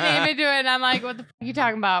pulled my name into it, and I'm like, "What the fuck are you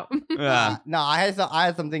talking about?" Yeah. No, I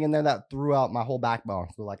had something in there that threw out my whole backbone.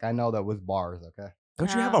 So like I know that was bars. Okay.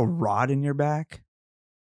 Don't you have a rod in your back?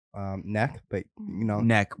 Neck, but you know,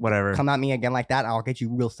 Neck, whatever. come at me again like that, I'll get you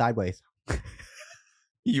real sideways.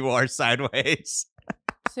 You are sideways.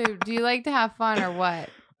 So, do you like to have fun or what?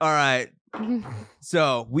 All right.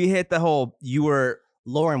 So we hit the whole. You were.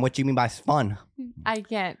 Lauren, what do you mean by fun? I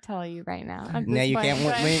can't tell you right now. at No, this you point,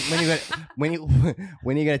 can't. but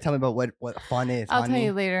When you gonna tell me about what fun is? I'll honey? tell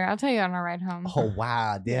you later. I'll tell you on our ride home. Oh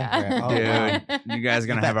wow, Yeah. different. Oh, wow. Dude, you guys are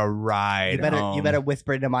gonna have a ride. You home. better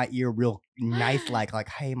whisper into my ear real nice, like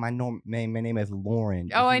hey, my name is Lauren.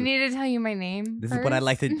 Oh, I This is- need to tell you my name. This is what I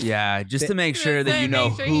like to. Yeah, just to make sure that Just you to know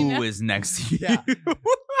make sure who you know. is next to you.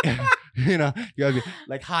 Yeah. You know, you gotta be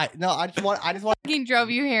like, hi. No, I just want. Fucking drove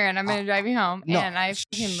you here, and I'm gonna drive you home, no, and I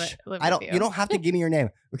fucking live I don't. with you. You don't have to give me your name.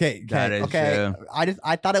 Okay. That is okay. true.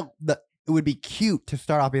 I thought it would be cute to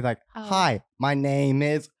start off with like, Oh. hi, my name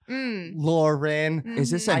is Mm. Lauren.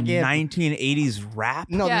 Is this Mhm. a I give- 1980s rap?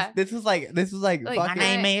 No, Yeah. this is like Like, fucking my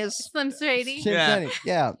name is. Slim Shady? Slim Yeah. Shady.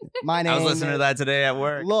 Yeah. My name I was listening is to that today at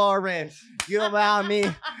work. Lauren. You about me.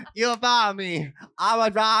 You about me. I'ma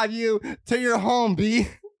drive you to your home, B.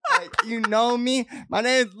 Like, you know me. My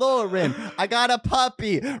name's Lauren. I got a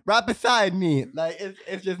puppy right beside me. Like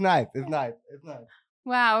it's just nice. It's nice. It's nice.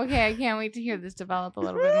 Wow. Okay, I can't wait to hear this develop a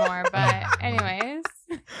little bit more. But anyways,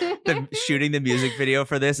 Shooting the music video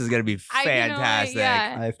for this is gonna be I can only- fantastic.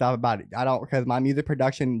 yeah. I stop about it. I don't because my music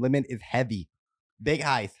production limit is heavy. Big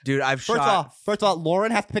highs. Dude, I've First of all,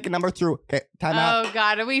 Lauren has to pick a number through. Okay, time out. Oh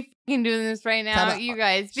God, are we fucking doing this right Time now? out. You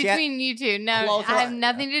guys, She ha- between you two. No, Close her I have eye-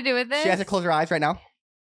 nothing to do with this. She has to close her eyes right now.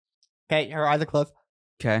 Okay, her eyes are closed.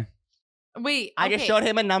 Okay. Wait, I just showed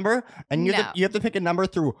him a number, and you No. you have to pick a number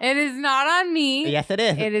through. It is not on me. Yes, it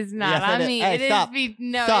is. It is not Yes, it on is. me. Hey, It is stop.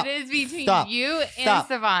 no. Stop. It is between Stop. you and Stop.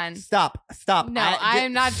 Savon. Stop. No, I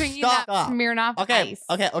am not drinking that Smirnoff Okay, ice.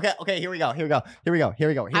 okay. Here we go.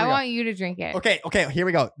 I want you to drink it. Okay, here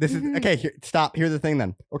we go. This is okay. Stop. Here's the thing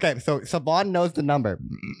then. Okay, so Savon knows the number.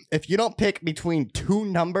 If you don't pick between two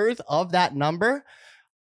numbers of that number,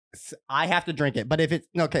 I have to drink it. But if it's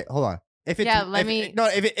okay, hold on. If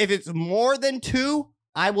it's if it's more than two,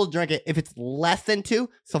 I will drink it. If it's less than two,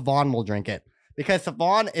 Savon will drink it because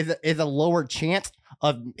Savon is a lower chance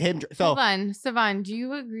of him. So hold on, Savon, do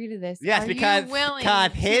you agree to this? Yes, Are because you willing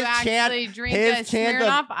his to actually drink his a chance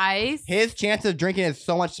Smirnoff ice. his chance of drinking is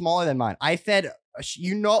so much smaller than mine. I said,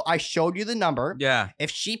 I showed you the number. Yeah.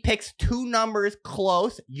 If she picks two numbers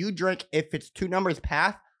close, you drink. If it's two numbers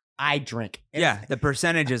past, I drink. Yeah, the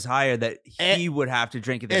percentage is higher that he would have to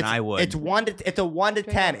drink it than I would. It's a 1 to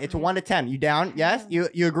 10. It's a 1 to 10. You down? Yes?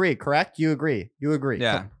 You agree, correct? You agree.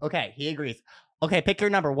 Yeah. So, okay, he agrees. Okay, pick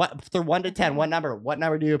your number. What for 1 to 10? What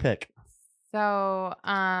number do you pick? So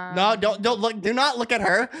No, don't look. Do not look at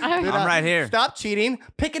her. I'm right here. Stop cheating.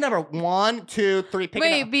 Pick a number. 1, 2, 3. Pick a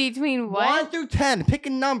wait, number. between what? 1 through 10. Pick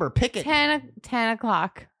a number. Pick it. 10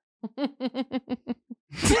 o'clock.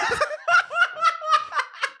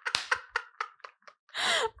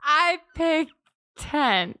 I picked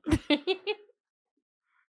 10.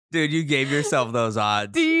 Dude, you gave yourself those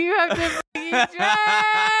odds. Do you have to fucking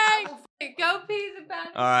drink? Go pee the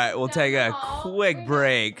bathroom. All right, we'll down take the a hall. quick Right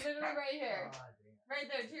break. here. Literally right here. Right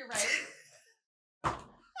there to your right.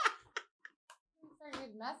 It's starting to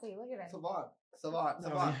get messy. Look at it.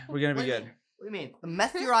 Savant. We're gonna be good. What do you mean? The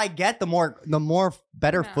messier I get, the more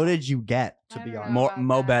better No. footage you get. To I be don't honest, know Mo- about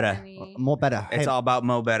Mo that, better. honey. more better. It's all about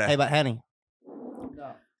Mo better. Hey, but Henny,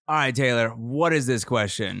 All right, Taylor, what is this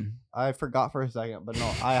question? I forgot for a second, but no,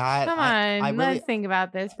 I had. Come I on, really, let's think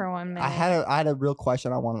about this for 1 minute. I had a real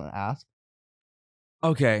question I wanted to ask.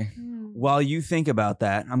 Okay. Hmm. While you think about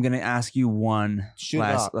that, I'm gonna ask you one Shoot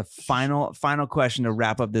last, up. final question to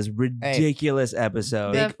wrap up this ridiculous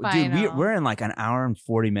episode. The Dude, final. we're in like an hour and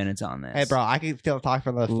 40 minutes on this. Hey, bro, I can still talk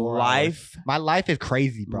for the 4 Life, hours. My life is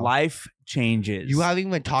crazy, bro. life changes. You haven't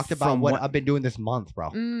even talked about From what what- I've been doing this month, bro.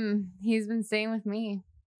 He's been staying with me.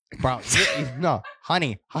 Bro, no,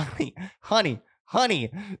 honey.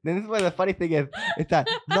 Then this is where the funny thing is. It's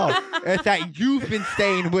that you've been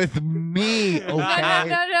staying with me,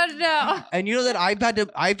 okay? No. And you know that I've had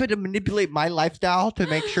to manipulate my lifestyle to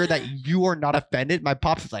make sure that you are not offended. My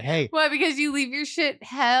pops is like, hey, What? Because you leave your shit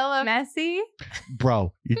hella messy?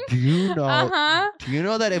 bro, do you know? Uh-huh. Do you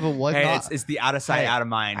know that if it was Hey, not? it's the out of sight, Hey, out of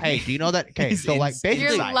mind. Hey, do you know that? Okay, He's so like insane. You're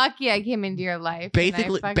basically, lucky I came into your life.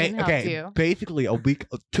 basically, and I fucking helped you. basically a week,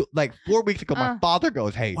 like 4 weeks ago, my father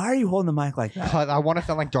goes, hey, Why are you holding the mic like that? because I want to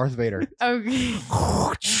sound like Darth Vader. Okay.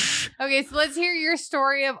 Okay, so let's hear your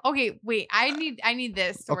story of. Okay, wait. I need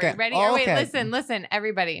this story. Okay. Ready? Oh, Wait, okay. listen,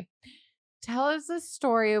 everybody. Tell us the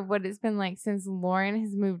story of what it's been like since Lauren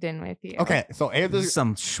has moved in with you. Okay, so This Andrew, is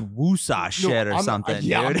some shit or something,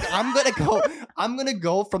 dude. I'm gonna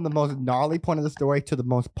go from the most gnarly point of the story to the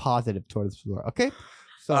most positive point of the story. Okay,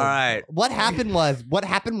 so All right. what happened was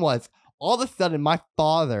all of a sudden my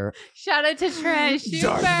father Shout out to Trent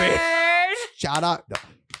Darth Vader. Shuford. shout out to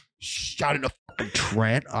fucking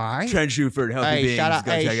Trent. All right. Trent Shuford, healthy Hey, beings. shout out,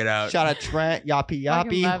 Go check it out. Shout out Trent, Yappy,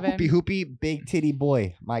 Fucking love him. Hoopy, Hoopy, big titty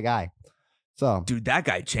boy, my guy. So, Dude, that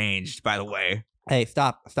guy changed, by the way. hey,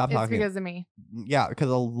 stop It's talking. because of me. Yeah, because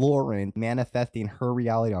of Lauren manifesting her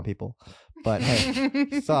reality on people. But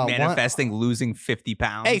hey, so Manifesting losing 50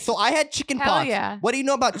 pounds. Hey, so I had chicken Hell pox. yeah. What do you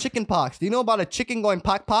know about chicken pox? Do you know about a chicken going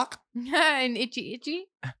pock? And itchy.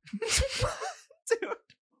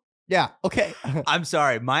 Yeah. Okay. I'm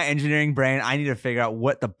sorry. My engineering brain, I need to figure out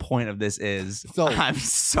what the point of this is. So- I'm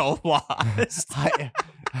so lost.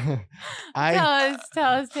 Tell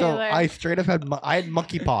us, so Taylor. I straight up had I had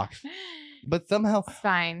monkeypox, but somehow It's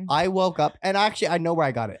fine. I woke up and actually I know where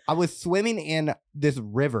I got it. I was swimming in this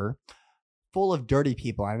river, full of dirty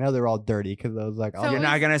people. I know they're all dirty because I was like, So You're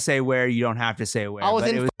not gonna say where. You don't have to say where. I was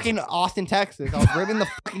but in fucking Austin, Texas. I was ripping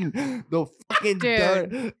the fucking Dude.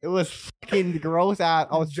 dirt. It was fucking gross ass.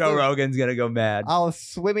 I was Joe Rogan's gonna go mad. I was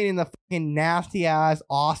swimming in the fucking nasty ass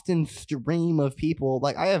Austin stream of people.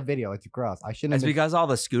 Like I have video. It's gross. I shouldn't. It's have because all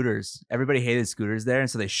the scooters. Everybody hated scooters there, and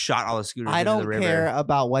so they shot all the scooters I into the don't river. care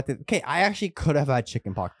about what. Okay, I actually could have had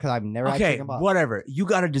chickenpox because I've never had Okay, chickenpox. whatever. You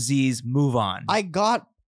got a disease. Move on. I got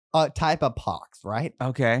a type of pox, right?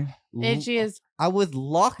 Okay. Itchy as I was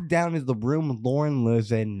locked down in the room Lauren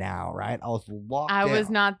lives in now, right? I was locked. I was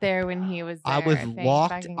down. not there when he was there. I was thank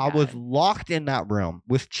locked. fucking I was God. locked in that room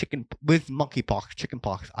with monkeypox,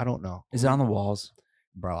 chickenpox. I don't know, Is it on the walls?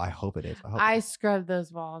 bro. I hope it is. I hope I scrubbed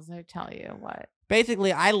those walls. I tell you what.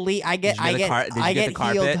 Basically, I get Did you get the healed. carpet?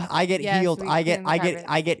 I get Yes, healed. we I get cleaned the I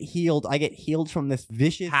carpet. get healed. I get healed from this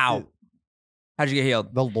vicious. How? How'd you get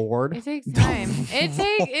healed? The Lord. It takes time. it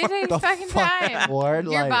takes The fucking fucking time. Lord,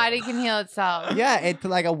 Your like- body can heal itself. Yeah, it's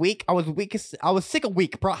like a week. I was weak. I was sick a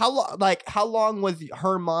week, bro. How long? Like how long was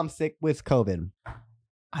her mom sick with COVID?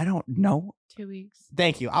 I don't know. 2 weeks.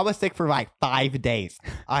 Thank you. I was sick for like 5 days.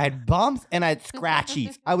 I had bumps and I had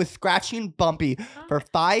scratchies. I was scratchy and bumpy for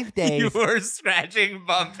 5 days. You were scratching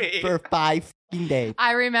Bumpy. For 5 fucking days.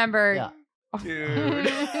 I remember. Yeah.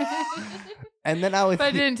 Dude. And then I was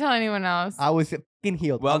But didn't tell anyone else. I was fucking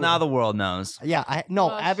healed. Well, I now was- the world knows. yeah,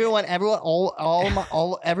 no, Oh, shit. everyone,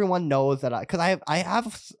 everyone knows that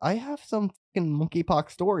I have some fucking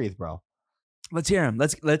monkeypox stories, bro. Let's hear him.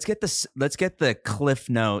 Let's get the cliff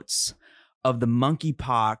notes of the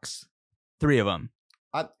monkeypox. 3 of them.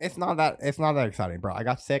 It's not that exciting, bro. I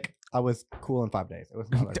got sick. I was cool in 5 days. It was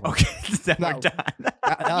not that Okay, then we're No. done.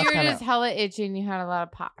 that was You were kinda- just hella itchy and you had a lot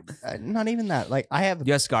of pox. not even that. Like I have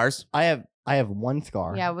You have scars? I have one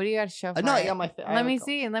scar. Yeah, what do you got to show for No, it? yeah, my. Let me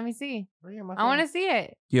see. Let me see. I want want to see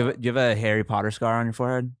it. Do you have a Harry Potter scar on your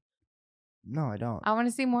forehead? No, I don't. I want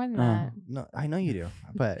to see more than Oh. that. No, I know you do,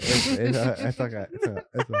 but it's okay.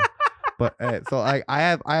 But so I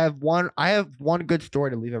have one good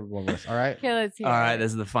story to leave everyone with. All right. Okay, let's hear All right, it.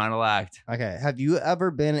 this is the final act. Okay. Have you ever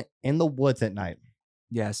been in the woods at night?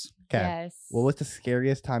 Yes. Okay. Yes. What was the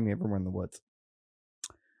scariest time you ever were in the woods?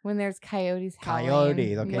 When there's coyotes howling.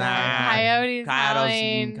 Coyotes, okay. Yeah, coyotes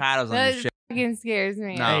howling. Coyotes on That this shit. fucking scares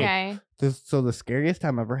me. No. Okay. So the scariest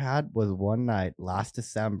time I ever had was one night last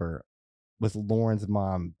December with Lauren's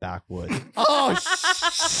mom backwoods. Oh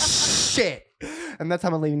shit! And that's how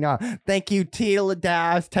I'm leaving now. Thank you, Tia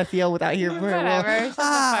Daz, Tessio, without here. Whatever, shut the fuck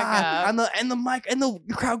up. And the mic and the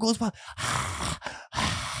crowd goes by.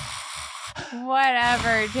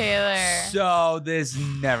 Whatever, Taylor. So this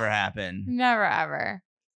never happened. Never ever.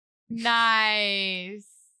 Nice.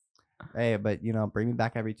 Hey, but bring me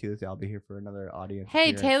back every Tuesday. I'll be here for another audience. Hey,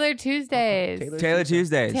 here. Taylor Tuesdays. Taylor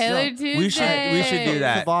Tuesdays. Taylor No, Tuesdays. we should do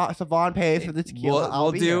that. Savon pays for the tequila. We'll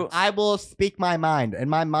I'll be do- here. I will speak my mind, and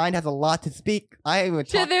my mind has a lot to speak. I even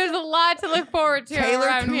So talk. there's a lot to look forward to Taylor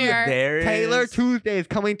around Tuesday. here. There is Taylor Tuesday is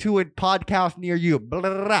coming to a podcast near you. Blah,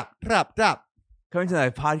 blah, blah, blah, blah. coming to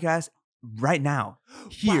the podcast right now.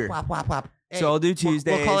 Here. Whap, whap, whap, whap. So I'll do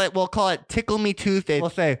Tuesdays. We'll call it Tickle Me Tuesday. We'll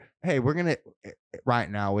say, hey, we're gonna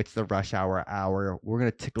right now. It's the rush hour. We're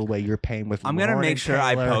gonna tickle away your pain with. I'm gonna Lauren make and sure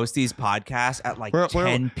I Taylor. post these podcasts at like We're-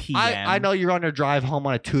 10 p.m. I know you're on your drive home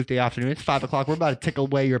on a Tuesday afternoon. It's 5 o'clock. We're about to tickle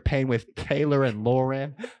away your pain with Taylor and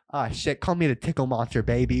Lauren. Ah, shit. Call me the tickle monster,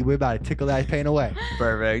 baby. We're about to tickle that pain away.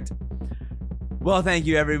 Perfect. Well, thank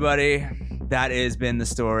you, everybody. That has been the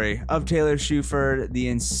story of Taylor Shuford. The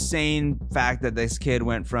insane fact that this kid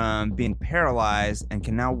went from being paralyzed and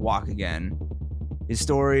can now walk again. His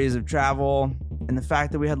stories of travel and the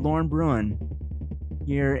fact that we had Lauren Bruin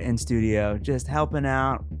here in studio just helping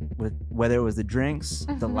out with whether it was the drinks,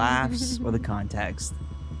 the laughs, or the context.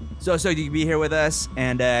 So you can be here with us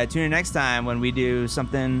and tune in next time when we do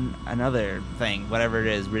something, another thing, whatever it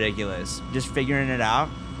is, ridiculous. Just figuring it out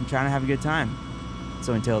and trying to have a good time.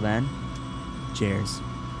 So until then, cheers.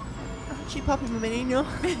 She puppy menino.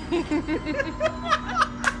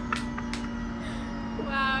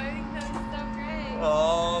 Wow, I think that was so great.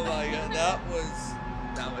 Oh my god, that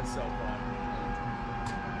was so fun.